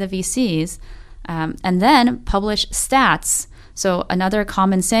taken by the VCs, and then publish stats. So another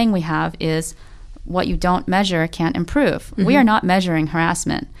common saying we have is, what you don't measure can't improve. Mm-hmm. We are not measuring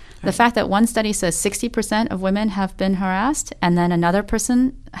harassment. Right. The fact that one study says 60% of women have been harassed, and then another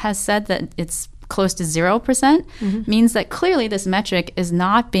person has said that it's close to 0%, means that clearly this metric is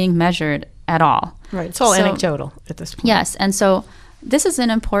not being measured at all. Right. It's all anecdotal at this point. Yes. And so this is an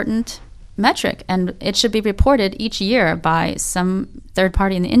important metric, and it should be reported each year by some third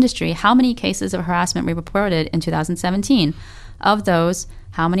party in the industry. How many cases of harassment we reported in 2017? Of those,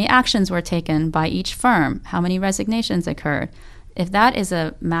 how many actions were taken by each firm? How many resignations occurred? If that is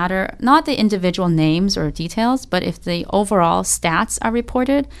a matter, not the individual names or details, but if the overall stats are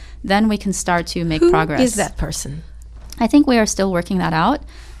reported, then we can start to make progress. Who is that person? I think we are still working that out,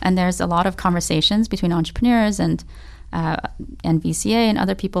 and there's a lot of conversations between entrepreneurs and VCA and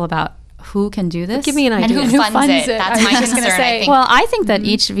other people about who can do this. Give me an And idea. who funds it? That's I my was just concern. gonna say. I think. Well, I think that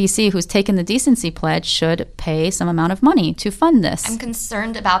each VC who's taken the decency pledge should pay some amount of money to fund this. I'm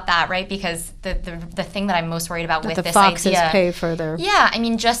concerned about that, right? Because the thing that I'm most worried about with the this foxes idea, pay for their... Yeah, I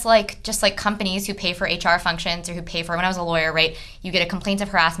mean, just like companies who pay for HR functions or who pay for, when I was a lawyer, right, you get a complaint of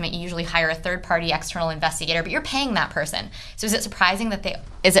harassment, you usually hire a third-party external investigator, but you're paying that person. So is it surprising that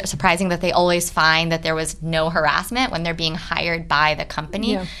they always find that there was no harassment when they're being hired by the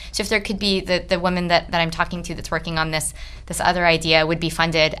company? Yeah. So if there could be the woman that I'm talking to that's working on this other idea would be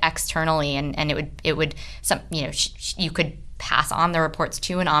funded externally, and it would you could pass on the reports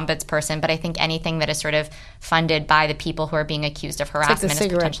to an ombudsperson, but I think anything that is sort of funded by the people who are being accused of harassment is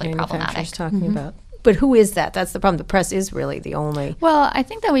potentially problematic. Talking about. But who is that? That's the problem. The press is really the only... Well, I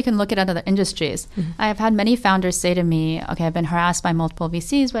think that we can look at other industries. I have had many founders say to me, okay, I've been harassed by multiple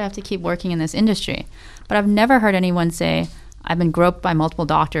VCs, but I have to keep working in this industry. But I've never heard anyone say, I've been groped by multiple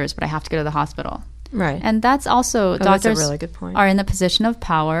doctors, but I have to go to the hospital. Right. And that's also, that's doctors a really good point. are in the position of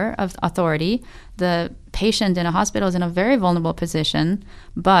power, of authority. The patient in a hospital is in a very vulnerable position,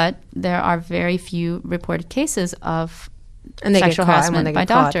 but there are very few reported cases of sexual harassment by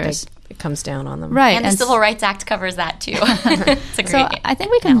doctors. It comes down on them. Right. And the Civil Rights Act covers that too. It's a great So I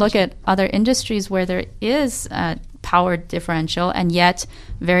think we can look at other industries where there is power differential and yet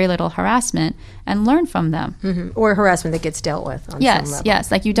very little harassment and learn from them. Mm-hmm. Or harassment that gets dealt with on some level.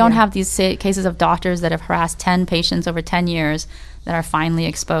 Yes. Like you don't have these cases of doctors that have harassed 10 patients over 10 years that are finally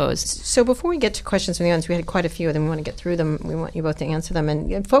exposed. So before we get to questions from the audience, we had quite a few of them. We want to get through them. We want you both to answer them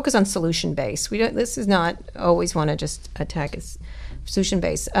and focus on solution base. This is not always want to just attack as solution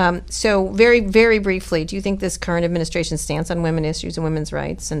base. So very, very briefly, do you think this current administration's stance on women issues and women's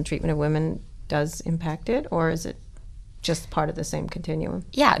rights and treatment of women does impact it, or is it just part of the same continuum?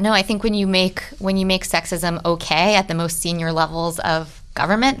 Yeah, no, I think when you make sexism okay at the most senior levels of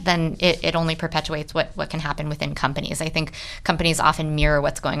government, then it only perpetuates what can happen within companies. I think companies often mirror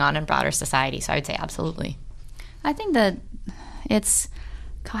what's going on in broader society, so I would say absolutely. I think that it's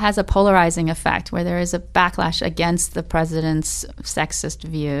has a polarizing effect where there is a backlash against the president's sexist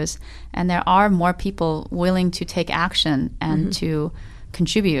views, and there are more people willing to take action and to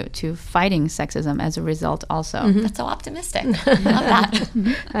contribute to fighting sexism as a result also. That's so optimistic. I love that.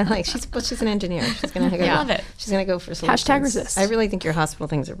 I like she's an engineer. She's gonna go, I love it. She's gonna go for solutions. #resist. I really think your hospital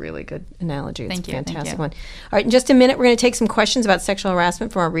thing is a really good analogy. It's Thank a you, fantastic thank you. one. All right, in just a minute, we're going to take some questions about sexual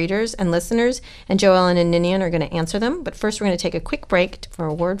harassment from our readers and listeners, and Joelle and Niniane are going to answer them. But first, we're going to take a quick break for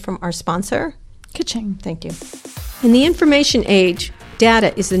a word from our sponsor. Ka-ching. Thank you. In the information age,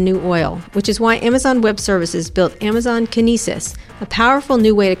 data is the new oil, which is why Amazon Web Services built Amazon Kinesis, a powerful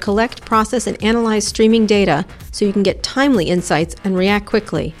new way to collect, process, and analyze streaming data so you can get timely insights and react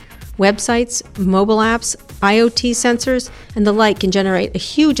quickly. Websites, mobile apps, IoT sensors, and the like can generate a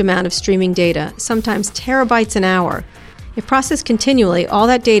huge amount of streaming data, sometimes terabytes an hour. If processed continually, all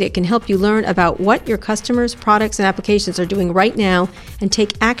that data can help you learn about what your customers, products, and applications are doing right now and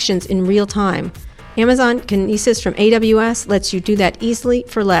take actions in real time. Amazon Kinesis from AWS lets you do that easily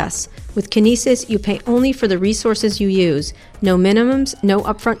for less. With Kinesis, you pay only for the resources you use. No minimums, no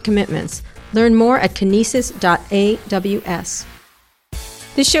upfront commitments. Learn more at kinesis.aws.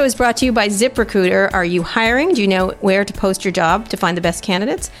 This show is brought to you by ZipRecruiter. Are you hiring? Do you know where to post your job to find the best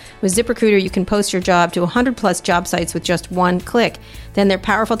candidates? With ZipRecruiter, you can post your job to 100-plus job sites with just one click. Then their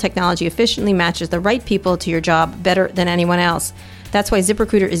powerful technology efficiently matches the right people to your job better than anyone else. That's why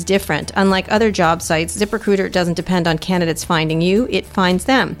ZipRecruiter is different. Unlike other job sites, ZipRecruiter doesn't depend on candidates finding you, it finds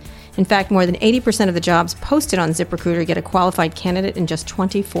them. In fact, more than 80% of the jobs posted on ZipRecruiter get a qualified candidate in just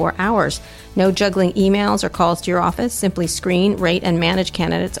 24 hours. No juggling emails or calls to your office. Simply screen, rate, and manage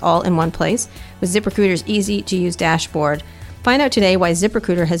candidates all in one place with ZipRecruiter's easy-to-use dashboard. Find out today why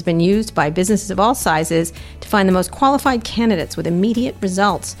ZipRecruiter has been used by businesses of all sizes to find the most qualified candidates with immediate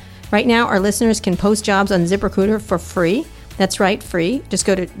results. Right now, our listeners can post jobs on ZipRecruiter for free. That's right, free. Just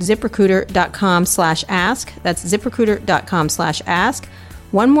go to ZipRecruiter.com/ask. That's ZipRecruiter.com/ask.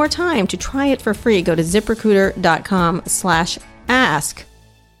 One more time to try it for free. Go to ZipRecruiter.com/ask.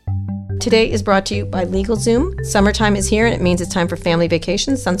 Today is brought to you by LegalZoom. Summertime is here, and it means it's time for family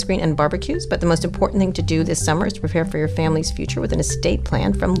vacations, sunscreen, and barbecues. But the most important thing to do this summer is to prepare for your family's future with an estate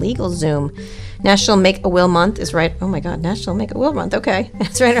plan from LegalZoom. National Make a Will Month is right. Oh my God, National Make a Will Month. Okay,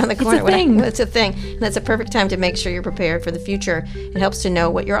 it's right around the corner. It's a thing. It's a thing. And that's a perfect time to make sure you're prepared for the future. It helps to know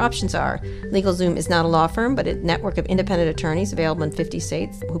what your options are. LegalZoom is not a law firm, but a network of independent attorneys available in 50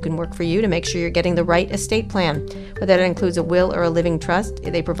 states who can work for you to make sure you're getting the right estate plan. Whether that includes a will or a living trust,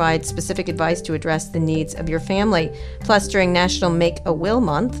 they provide specific specific advice to address the needs of your family. Plus, during National Make a Will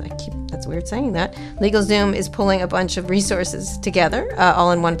Month, that's weird saying that, LegalZoom is pulling a bunch of resources together,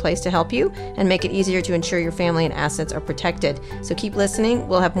 all in one place to help you and make it easier to ensure your family and assets are protected. So keep listening.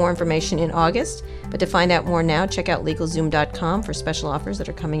 We'll have more information in August. But to find out more now, check out LegalZoom.com for special offers that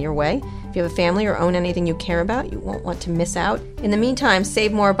are coming your way. If you have a family or own anything you care about, you won't want to miss out. In the meantime,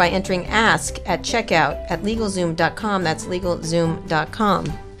 save more by entering ASK at checkout at LegalZoom.com. That's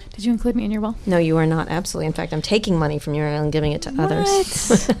LegalZoom.com. Did you include me in your will? No, you are not. Absolutely. In fact, I'm taking money from you and giving it to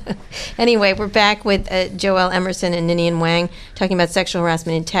others. Anyway, we're back with Joelle Emerson and Niniane Wang talking about sexual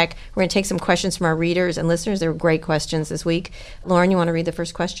harassment in tech. We're going to take some questions from our readers and listeners. They were great questions this week. Lauren, you want to read the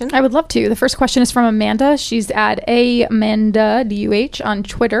first question? I would love to. The first question is from Amanda. She's at Amanda DUH on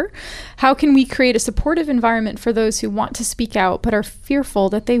Twitter. How can we create a supportive environment for those who want to speak out but are fearful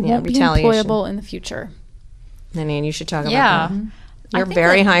that they won't be employable in the future? Niniane, you should talk about that. You're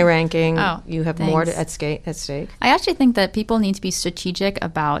very high-ranking. You have more at stake. I actually think that people need to be strategic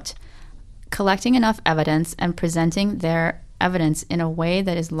about collecting enough evidence and presenting their evidence in a way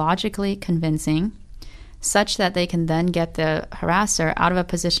that is logically convincing, such that they can then get the harasser out of a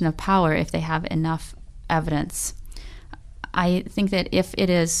position of power if they have enough evidence. I think that if it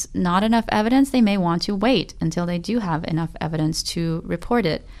is not enough evidence, they may want to wait until they do have enough evidence to report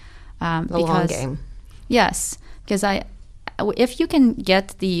it. The long game. Yes, because if you can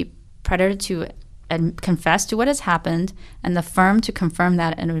get the predator to confess to what has happened and the firm to confirm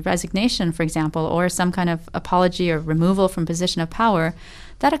that in a resignation, for example, or some kind of apology or removal from position of power,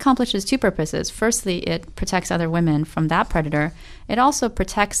 that accomplishes two purposes. Firstly, it protects other women from that predator. It also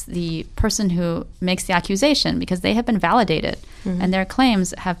protects the person who makes the accusation because they have been validated and their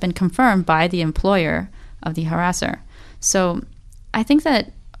claims have been confirmed by the employer of the harasser. So I think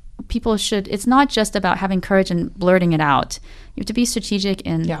that people should, it's not just about having courage and blurting it out. You have to be strategic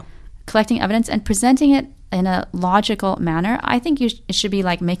in collecting evidence and presenting it in a logical manner. I think it should be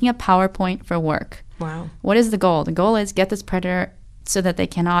like making a PowerPoint for work. Wow. What is the goal? The goal is get this predator so that they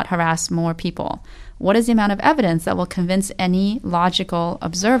cannot harass more people. What is the amount of evidence that will convince any logical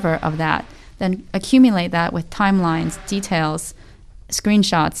observer of that? Then accumulate that with timelines, details,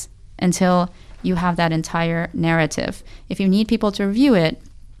 screenshots until you have that entire narrative. If you need people to review it,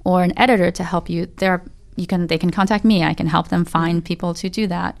 or an editor to help you, they can contact me. I can help them find people to do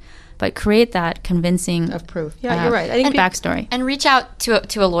that. But create that convincing of proof. Yeah, you're right. I think backstory. And reach out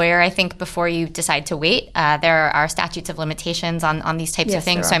to a lawyer, I think, before you decide to wait. There are statutes of limitations on these types of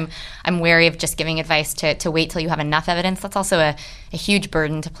things. So I'm wary of just giving advice to wait till you have enough evidence. That's also a huge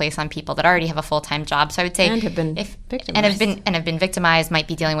burden to place on people that already have a full-time job. So I would say and have been victimized. And have been victimized, might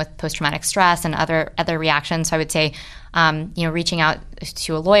be dealing with post-traumatic stress and other reactions. So I would say reaching out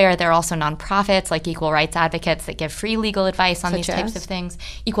to a lawyer. There are also nonprofits like Equal Rights Advocates that give free legal advice on these types of things.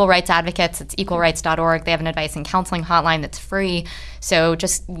 Equal Rights Advocates, it's equalrights.org. They have an advice and counseling hotline that's free. So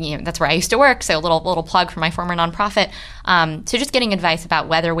just, that's where I used to work. So a little plug for my former nonprofit. So just getting advice about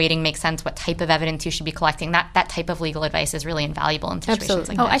whether waiting makes sense, what type of evidence you should be collecting. That type of legal advice is really invaluable in situations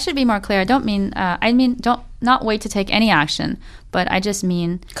like that. I should be more clear. I mean don't not wait to take any action, but I just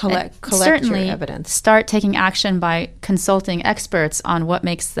mean collect certainly your evidence. Start taking action by consulting experts on what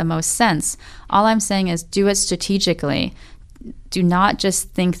makes the most sense. All I'm saying is do it strategically. Do not just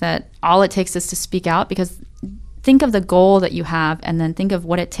think that all it takes is to speak out, because think of the goal that you have and then think of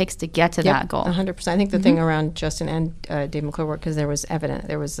what it takes to get to that goal. 100%. I think the thing around Justin and Dave McClure, because there was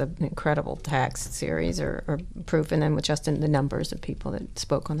an incredible tax series or proof, and then with Justin, the numbers of people that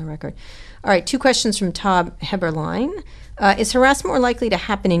spoke on the record. All right, 2 questions from Todd Heberlein. Is harassment more likely to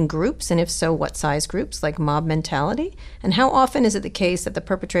happen in groups, and if so, what size groups, like mob mentality? And how often is it the case that the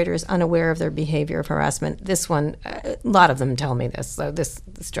perpetrator is unaware of their behavior of harassment? This one, a lot of them tell me this, so this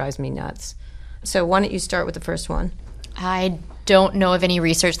drives me nuts. So why don't you start with the first one? I don't know of any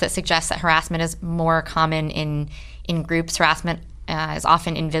research that suggests that harassment is more common in groups. Harassment is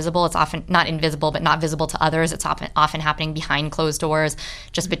often invisible. It's often not invisible, but not visible to others. It's often happening behind closed doors,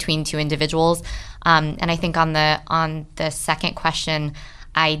 just between 2 individuals. And I think on the second question,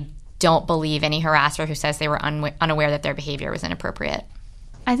 I don't believe any harasser who says they were unaware that their behavior was inappropriate.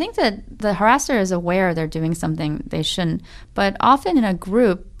 I think that the harasser is aware they're doing something they shouldn't, but often in a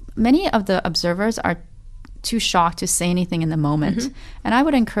group, many of the observers are too shocked to say anything in the moment. And I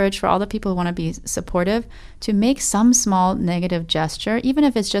would encourage for all the people who want to be supportive to make some small negative gesture, even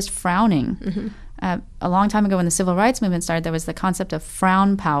if it's just frowning. A long time ago when the civil rights movement started, there was the concept of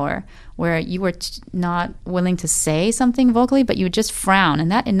frown power, where you were not willing to say something vocally, but you would just frown.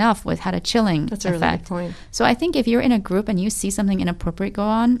 And that had a chilling effect. That's a really good point. So I think if you're in a group and you see something inappropriate go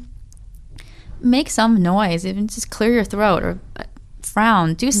on, make some noise, even just clear your throat or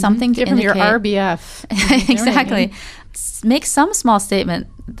frown, do something to Give them indicate your RBF. exactly. Make some small statement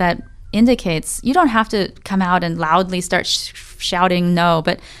that indicates. You don't have to come out and loudly start shouting no,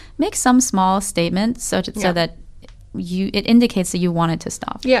 but make some small statement so that it indicates that you want it to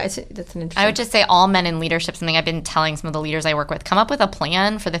stop. Yeah, that's an interesting. I would just say all men in leadership, something I've been telling some of the leaders I work with, come up with a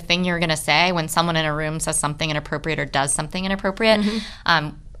plan for the thing you're going to say when someone in a room says something inappropriate or does something inappropriate.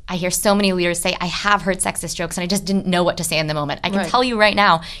 I hear so many leaders say, I have heard sexist jokes and I just didn't know what to say in the moment. I can tell you right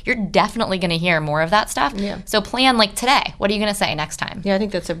now, you're definitely going to hear more of that stuff. Yeah. So plan like today. What are you going to say next time? Yeah, I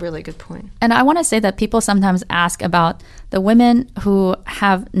think that's a really good point. And I want to say that people sometimes ask about the women who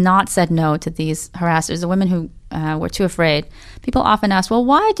have not said no to these harassers, the women who were too afraid. People often ask, well,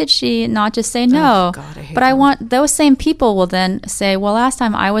 why did she not just say no? Oh, God, I hate but that. I want those same people will then say, well, last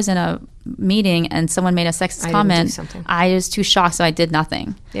time I was in a meeting and someone made a sexist comment, I was too shocked, so I did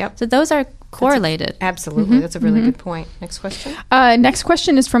nothing. Yep. So those are correlated. Absolutely. That's a really good point. Next question. Next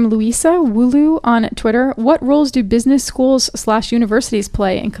question is from Louisa Wulu on Twitter. What roles do business schools / universities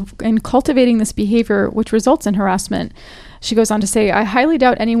play in cultivating this behavior which results in harassment? She goes on to say, I highly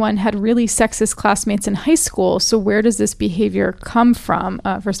doubt anyone had really sexist classmates in high school, so where does this behavior come from?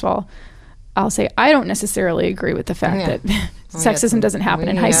 First of all, I'll say I don't necessarily agree with the fact that sexism doesn't happen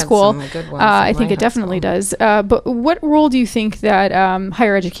in high school. I think it definitely does. But what role do you think that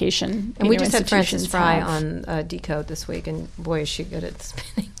higher education and we just had Frances Fry on Decode this week, and boy, is she good at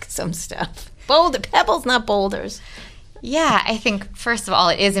spinning some stuff. Pebbles, not boulders. Yeah, I think, first of all,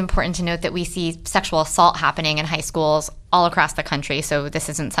 it is important to note that we see sexual assault happening in high schools all across the country. So this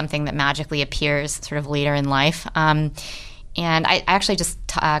isn't something that magically appears sort of later in life. And I actually just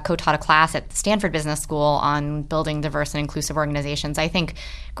co-taught a class at Stanford Business School on building diverse and inclusive organizations. I think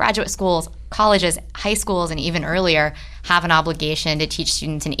graduate schools, colleges, high schools, and even earlier have an obligation to teach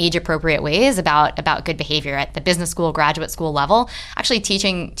students in age-appropriate ways about good behavior at the business school, graduate school level. Actually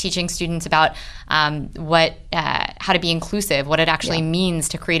teaching students about how to be inclusive, what it actually means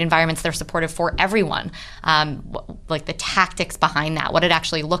to create environments that are supportive for everyone, like the tactics behind that, what it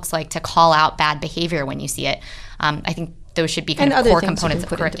actually looks like to call out bad behavior when you see it. I think those should be kind of core components of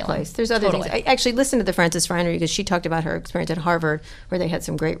curriculum. There's other things. I actually listened to the Frances Fry because she talked about her experience at Harvard, where they had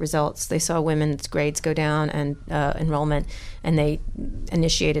some great results. They saw women's grades go down and enrollment, and they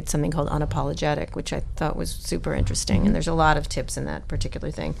initiated something called unapologetic, which I thought was super interesting. And there's a lot of tips in that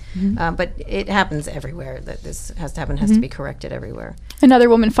particular thing. But it happens everywhere. That this has to happen, has to be corrected everywhere. Another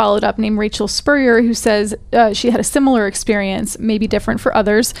woman followed up named Rachel Spurrier, who says she had a similar experience, maybe different for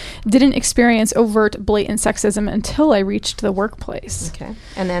others, didn't experience overt, blatant sexism until I reached the workplace. Okay.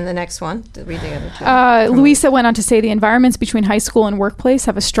 And then the next one, read the other two. Louisa went on to say the environments between high school and workplace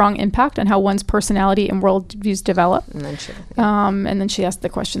have a strong impact on how one's personality and worldviews develop. And then she asked the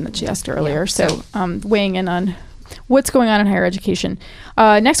question that she asked earlier. So weighing in on what's going on in higher education.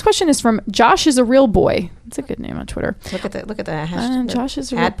 Next question is from Josh is a real boy. It's a good name on Twitter. Look at the hashtag. Josh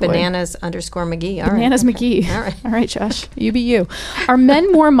is a real boy. @bananas_McGee. Bananas McGee. All right, Josh. You be you. Are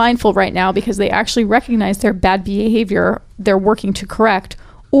men more mindful right now because they actually recognize their bad behavior they're working to correct,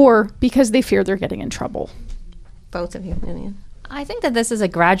 or because they fear they're getting in trouble? Both of you, Niniane. I think that this is a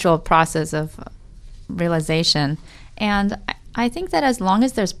gradual process of realization. And I think that as long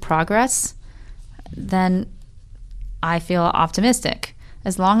as there's progress, then I feel optimistic.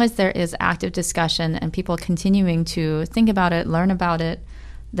 As long as there is active discussion and people continuing to think about it, learn about it,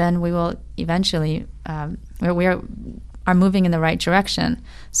 then we will eventually, we are moving in the right direction.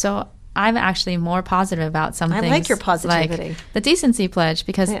 So I'm actually more positive about some things. I like your positivity. Like the decency pledge,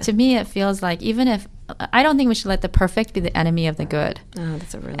 because to me it feels like even if, I don't think we should let the perfect be the enemy of the good. Oh,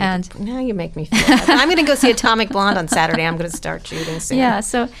 that's a really good point. Now you make me feel bad. I'm going to go see Atomic Blonde on Saturday. I'm going to start shooting soon. Yeah,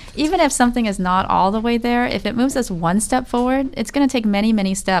 so even if something is not all the way there, if it moves us one step forward, it's going to take many,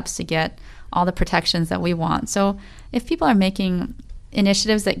 many steps to get all the protections that we want. So if people are making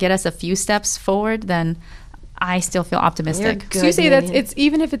initiatives that get us a few steps forward, then I still feel optimistic. So you say that it's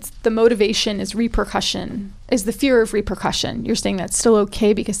even if it's the motivation is repercussion, is the fear of repercussion. You're saying that's still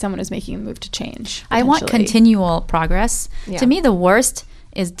okay because someone is making a move to change. I want continual progress. Yeah. To me, the worst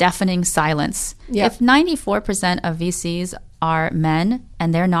is deafening silence. Yep. If 94% of VCs are men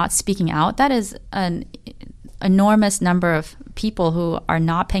and they're not speaking out, that is an enormous number of people who are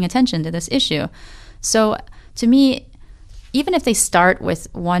not paying attention to this issue. So to me, even if they start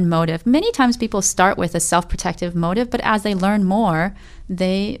with one motive, many times people start with a self-protective motive, but as they learn more,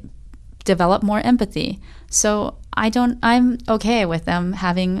 they develop more empathy. So I'm okay with them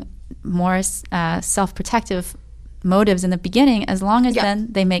having more self-protective motives in the beginning, as long as then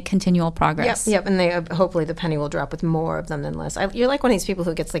they make continual progress. Yep, and they hopefully the penny will drop with more of them than less. You're like one of these people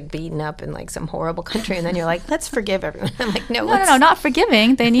who gets like beaten up in like some horrible country, and then you're like, let's forgive everyone. I'm like, no, not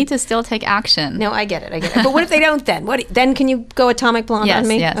forgiving. They need to still take action. No, I get it. But what if they don't then? Then can you go atomic blonde on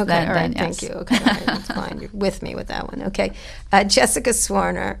me? Yes, okay, then, all right, yes. thank you. Okay, all right, that's fine. You're with me with that one. Okay. Jessica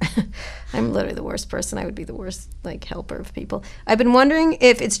Swarner. I'm literally the worst person. I would be the worst helper of people. I've been wondering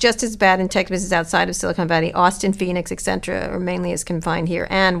if it's just as bad in tech business outside of Silicon Valley, Austin, Phoenix, etc., or mainly is confined here.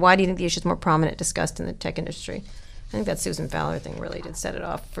 And why do you think the issue is more prominent discussed in the tech industry? I think that Susan Fowler thing really did set it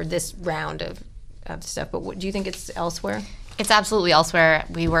off for this round of stuff. But do you think it's elsewhere? It's absolutely elsewhere.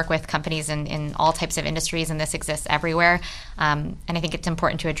 We work with companies in all types of industries, and this exists everywhere. And I think it's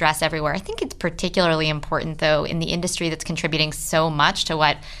important to address everywhere. I think it's particularly important, though, in the industry that's contributing so much to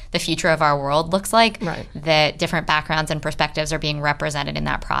what the future of our world looks like, right, that different backgrounds and perspectives are being represented in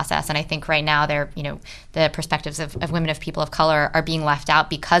that process. And I think right now the perspectives of women, of people of color, are being left out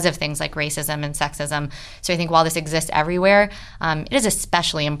because of things like racism and sexism. So I think while this exists everywhere, it is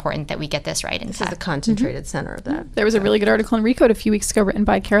especially important that we get this right in tech. This is the concentrated center of that. There was a really good article in Recode a few weeks ago written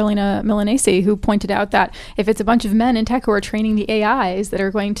by Carolina Milanese, who pointed out that if it's a bunch of men in tech who are training the AIs that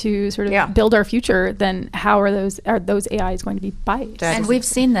are going to sort of build our future, then how are those AIs going to be biased? And we've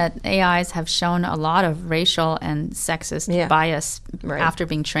seen that AIs have shown a lot of racial and sexist bias after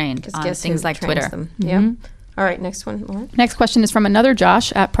being trained on things like Twitter. Yeah. All right, next one, Lauren. Next question is from another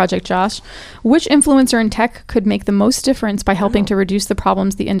Josh at Project Josh. Which influencer in tech could make the most difference by helping to reduce the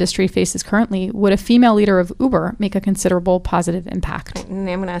problems the industry faces currently? Would a female leader of Uber make a considerable positive impact? I'm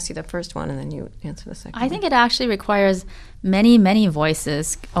going to ask you the first one, and then you answer the second. I think it actually requires many, many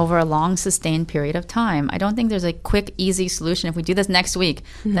voices over a long, sustained period of time. I don't think there's a quick, easy solution. If we do this next week,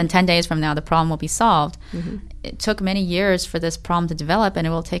 then 10 days from now, the problem will be solved. It took many years for this problem to develop, and it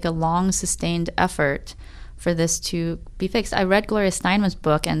will take a long, sustained effort for this to be fixed. I read Gloria Steinem's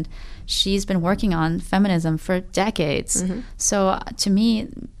book, and she's been working on feminism for decades. So to me,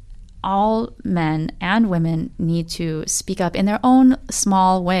 all men and women need to speak up in their own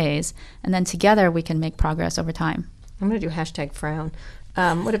small ways, and then together we can make progress over time. I'm going to do #frown.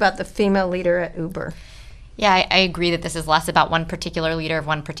 What about the female leader at Uber? Yeah, I agree that this is less about one particular leader of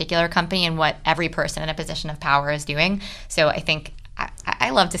one particular company and what every person in a position of power is doing. So I think I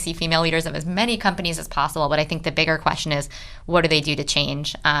love to see female leaders of as many companies as possible, but I think the bigger question is, what do they do to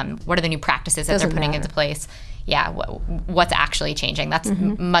change? What are the new practices that they're putting into place? Yeah, what's actually changing? That's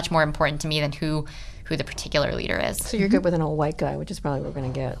much more important to me than who the particular leader is. So you're good with an old white guy, which is probably what we're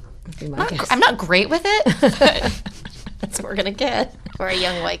going to get. I'm not great with it, but that's what we're going to get. Or a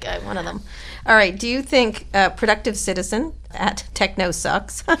young white guy, one of them. All right, do you think Productive Citizen at Techno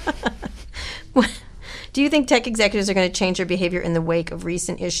Sucks? Do you think tech executives are going to change their behavior in the wake of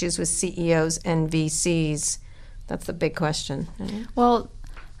recent issues with CEOs and VCs? That's the big question. Well,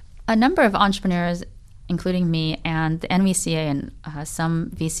 a number of entrepreneurs, including me and the NVCA and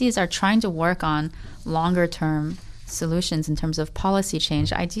some VCs, are trying to work on longer-term solutions in terms of policy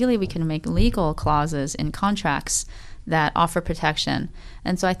change. Ideally, we can make legal clauses in contracts that offer protection.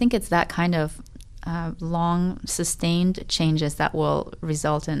 And so I think it's that kind of long, sustained changes that will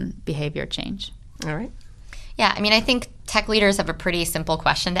result in behavior change. All right. Yeah, I mean, I think tech leaders have a pretty simple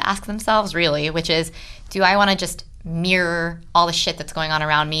question to ask themselves, really, which is, do I want to just mirror all the shit that's going on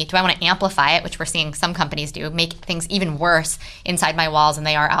around me? Do I want to amplify it, which we're seeing some companies do, make things even worse inside my walls than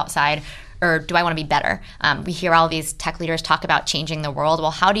they are outside? Or do I want to be better? We hear all these tech leaders talk about changing the world.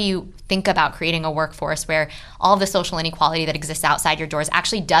 Well, how do you think about creating a workforce where all of the social inequality that exists outside your doors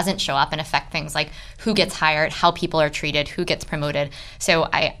actually doesn't show up and affect things like who gets hired, how people are treated, who gets promoted? So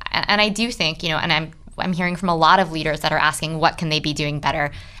I do think, and I'm hearing from a lot of leaders that are asking what can they be doing better,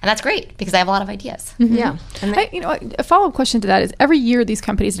 and that's great because I have a lot of ideas. Yeah, and a follow-up question to that is, every year these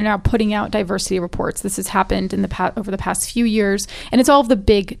companies are now putting out diversity reports. This has happened in the over the past few years, and it's all of the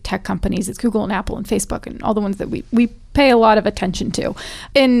big tech companies. It's Google and Apple and Facebook and all the ones that we pay a lot of attention to.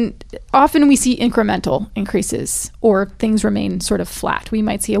 And often we see incremental increases, or things remain sort of flat. We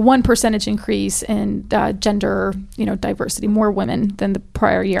might see a 1% increase in gender, diversity, more women than the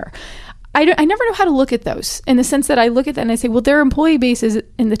prior year. I never know how to look at those, in the sense that I look at that and I say, well, their employee base is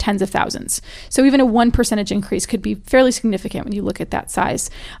in the tens of thousands. So even a 1% increase could be fairly significant when you look at that size.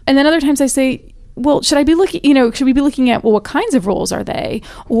 And then other times I say, well, should we be looking at, well, what kinds of roles are they?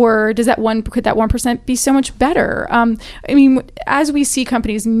 Or could that 1% be so much better? As we see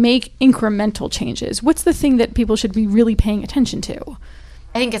companies make incremental changes, what's the thing that people should be really paying attention to?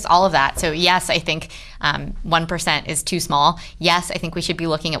 I think it's all of that. So yes, I think 1% is too small. Yes, I think we should be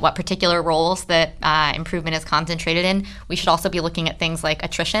looking at what particular roles that improvement is concentrated in. We should also be looking at things like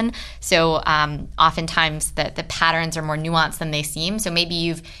attrition. So oftentimes the patterns are more nuanced than they seem. So maybe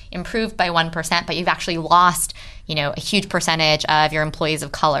you've improved by 1%, but you've actually lost a huge percentage of your employees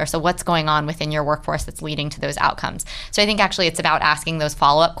of color. So what's going on within your workforce that's leading to those outcomes? So I think actually it's about asking those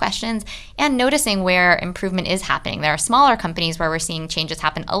follow-up questions and noticing where improvement is happening. There are smaller companies where we're seeing changes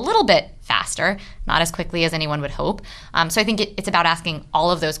happen a little bit faster, not as quickly as anyone would hope. So I think it's about asking all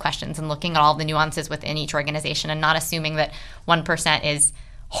of those questions and looking at all the nuances within each organization and not assuming that 1% is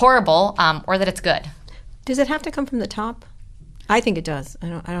horrible or that it's good. Does it have to come from the top? I think it does. I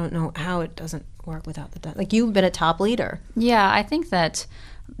don't know how it doesn't work without the top. Like, you've been a top leader. Yeah, I think that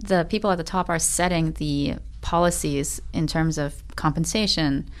the people at the top are setting the policies in terms of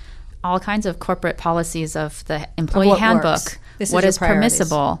compensation, all kinds of corporate policies of the employee handbook, what is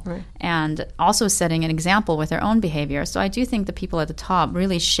permissible, right, and also setting an example with their own behavior. So I do think the people at the top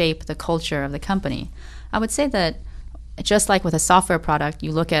really shape the culture of the company. I would say that just like with a software product,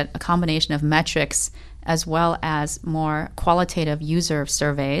 you look at a combination of metrics as well as more qualitative user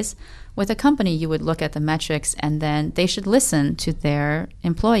surveys. With a company, you would look at the metrics, and then they should listen to their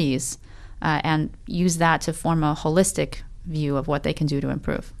employees and use that to form a holistic view of what they can do to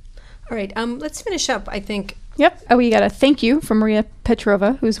improve. All right, let's finish up, I think. Yep. We got a thank you from Maria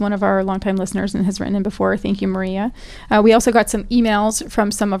Petrova, who's one of our longtime listeners and has written in before. Thank you, Maria. We also got some emails from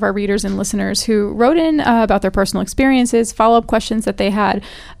some of our readers and listeners who wrote in about their personal experiences, follow-up questions that they had.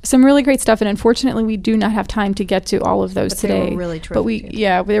 Some really great stuff, and unfortunately, we do not have time to get to all of those today. They were really terrific.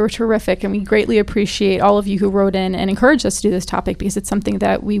 They were terrific, and we greatly appreciate all of you who wrote in and encouraged us to do this topic because it's something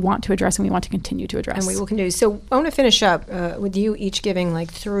that we want to address and we want to continue to address. And we will continue. So I want to finish up with you each giving like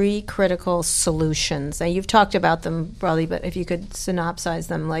 3 critical solutions. Now, you've talked about them broadly, but if you could synopsize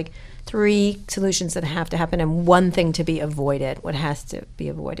them, like 3 solutions that have to happen and 1 thing to be avoided, what has to be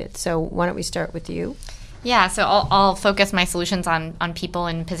avoided. So why don't we start with you? Yeah, so I'll focus my solutions on people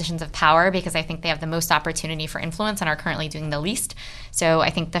in positions of power because I think they have the most opportunity for influence and are currently doing the least. So I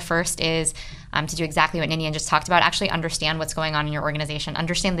think the first is to do exactly what Niniane just talked about, actually understand what's going on in your organization,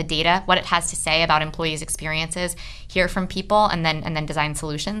 understand the data, what it has to say about employees' experiences, hear from people, and then design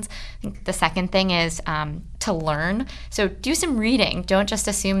solutions. I think the second thing is to learn. So do some reading. Don't just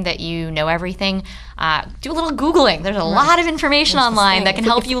assume that you know everything. Do a little Googling. There's a lot of information online that can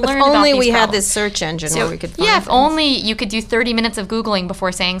help you learn about these If only we problems. had this search engine where we could find if things. only you could do 30 minutes of Googling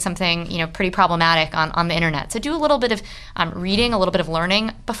before saying something pretty problematic on the internet. So do a little bit of reading, a little bit of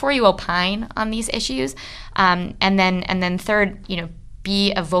learning before you opine on these issues. And then third,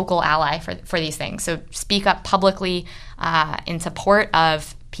 be a vocal ally for these things. So speak up publicly in support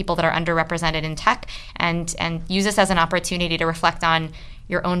of people that are underrepresented in tech and use this as an opportunity to reflect on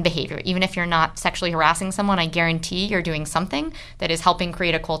your own behavior. Even if you're not sexually harassing someone, I guarantee you're doing something that is helping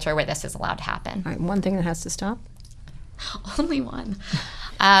create a culture where this is allowed to happen. All right, 1 thing that has to stop? Only one.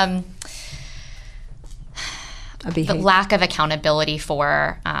 The lack of accountability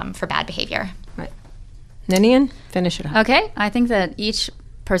for bad behavior. Right. Niniane, finish it up. Okay, I think that each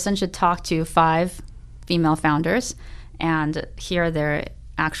person should talk to 5 female founders and hear their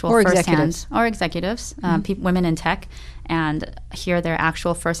actual firsthand or executives, women in tech, and hear their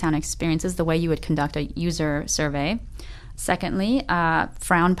actual firsthand experiences the way you would conduct a user survey. Secondly,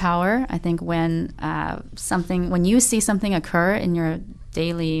 frown power. I think when you see something occur in your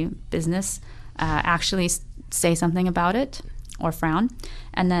daily business, actually say something about it or frown.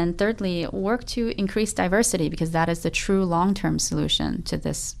 And then thirdly, work to increase diversity because that is the true long-term solution to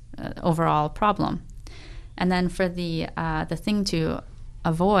this overall problem. And then for the thing to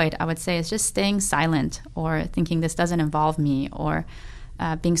avoid, I would say, is just staying silent or thinking this doesn't involve me or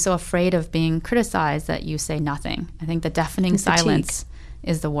being so afraid of being criticized that you say nothing. I think the deafening silence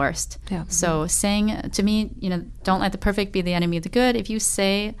is the worst. Yeah. So saying, to me, don't let the perfect be the enemy of the good. If you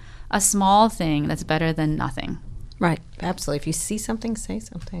say a small thing, that's better than nothing. Right, absolutely. If you see something, say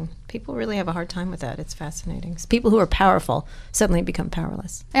something. People really have a hard time with that. It's fascinating. People who are powerful suddenly become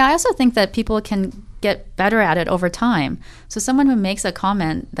powerless. Yeah, I also think that people can get better at it over time. So someone who makes a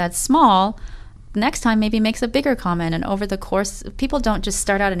comment that's small, next time maybe makes a bigger comment, and over the course, people don't just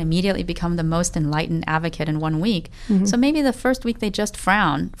start out and immediately become the most enlightened advocate in 1 week. Mm-hmm. So maybe the first week they just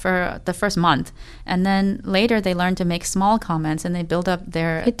frown for the first month, and then later they learn to make small comments and they build up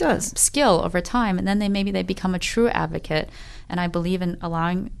their skill over time, and then maybe they become a true advocate. And I believe in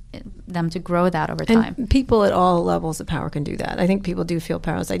allowing them to grow that over time. And people at all levels of power can do that. I think people do feel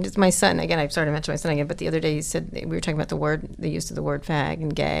powerless. My son, again, I'm sorry to mention my son again, but the other day he said, we were talking about the use of the word fag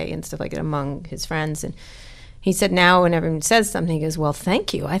and gay and stuff like that among his friends. And he said now when everyone says something, he goes, well,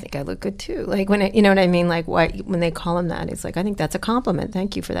 thank you. I think I look good too. Like when you know what I mean? Like when they call him that, it's like, I think that's a compliment.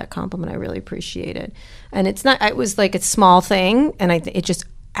 Thank you for that compliment. I really appreciate it. And it's not, it was like a small thing. And it just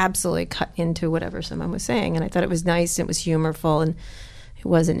absolutely cut into whatever someone was saying. And I thought it was nice. It was humorful and it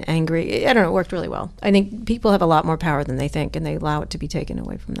wasn't angry. I don't know. It worked really well. I think people have a lot more power than they think and they allow it to be taken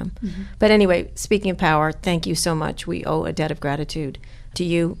away from them. Mm-hmm. But anyway, speaking of power, thank you so much. We owe a debt of gratitude to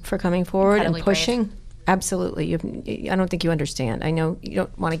you for coming forward Incredibly and pushing. brave. Absolutely. I don't think you understand. I know you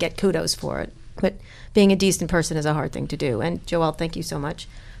don't want to get kudos for it, but being a decent person is a hard thing to do. And Joelle, thank you so much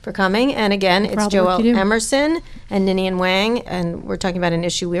for coming. And again, it's Joelle Emerson and Niniane Wang, and we're talking about an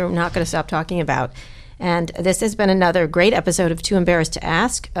issue we're not going to stop talking about. And this has been another great episode of Too Embarrassed to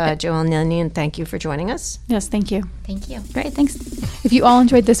Ask. Joelle and Niniane, thank you for joining us. Yes, thank you. Thank you. Great, thanks. If you all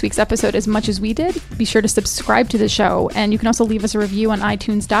enjoyed this week's episode as much as we did, be sure to subscribe to the show. And you can also leave us a review on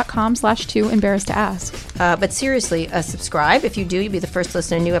itunes.com/tooembarrassedtoask. But seriously, subscribe. If you do, you'll be the first to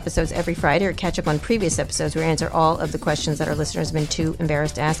listen to new episodes every Friday or catch up on previous episodes where we answer all of the questions that our listeners have been too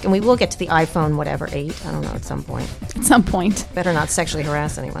embarrassed to ask. And we will get to the iPhone, 8. I don't know, at some point. At some point. Better not sexually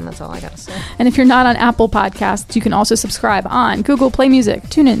harass anyone. That's all I got to say. And if you're not on Apple Podcasts, you can also subscribe on Google Play Music,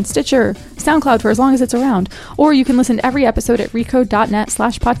 TuneIn, Stitcher, SoundCloud for as long as it's around. Or you can listen to every episode at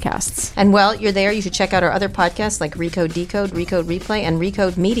recode.net/podcasts. And while you're there, you should check out our other podcasts like Recode Decode, Recode Replay, and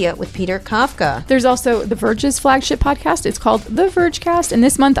Recode Media with Peter Kafka. There's also The Verge's flagship podcast. It's called The Vergecast. And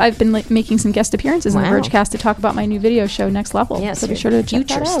this month I've been making some guest appearances in The Vergecast to talk about my new video show, Next Level. Yes, so be sure to check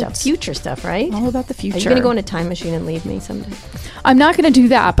that out. Future stuff, right? All about the future. Are you going to go in a time machine and leave me someday? I'm not going to do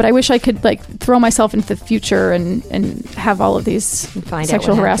that, but I wish I could throw myself into the future and have all of these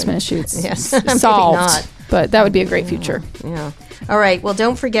sexual harassment issues solved. Not. But that would be a great future. Yeah. All right. Well,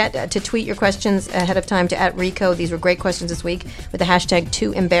 don't forget to tweet your questions ahead of time to @Recode. These were great questions this week with the hashtag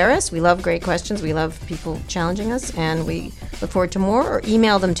 #TooEmbarrassed. We love great questions. We love people challenging us, and we look forward to more. Or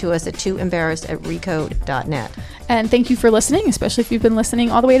email them to us at tooembarrassed@recode.net. And thank you for listening, especially if you've been listening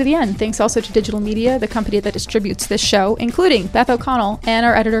all the way to the end. Thanks also to Digital Media, the company that distributes this show, including Beth O'Connell and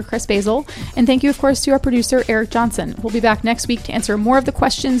our editor, Chris Basil. And thank you, of course, to our producer, Eric Johnson. We'll be back next week to answer more of the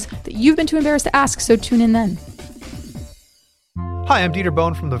questions that you've been too embarrassed to ask, so tune in then. Hi, I'm Dieter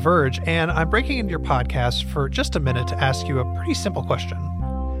Bohn from The Verge, and I'm breaking into your podcast for just a minute to ask you a pretty simple question.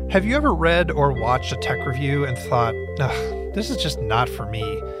 Have you ever read or watched a tech review and thought, this is just not for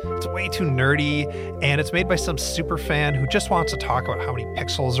me? It's way too nerdy, and it's made by some super fan who just wants to talk about how many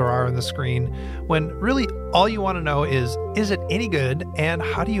pixels there are on the screen, when really all you want to know is it any good, and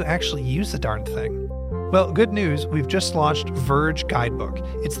how do you actually use the darn thing? Well, good news, we've just launched Verge Guidebook.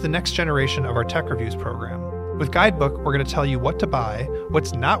 It's the next generation of our tech reviews program. With Guidebook, we're going to tell you what to buy,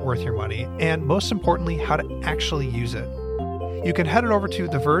 what's not worth your money, and most importantly, how to actually use it. You can head on over to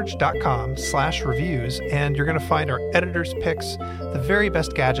theverge.com/reviews, and you're going to find our editor's picks, the very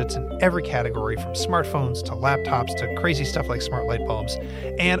best gadgets in every category, from smartphones to laptops to crazy stuff like smart light bulbs,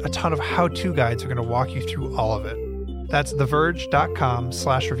 and a ton of how-to guides are going to walk you through all of it. That's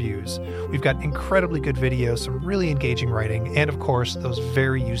theverge.com/reviews. We've got incredibly good videos, some really engaging writing, and of course, those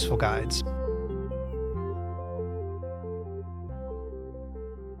very useful guides.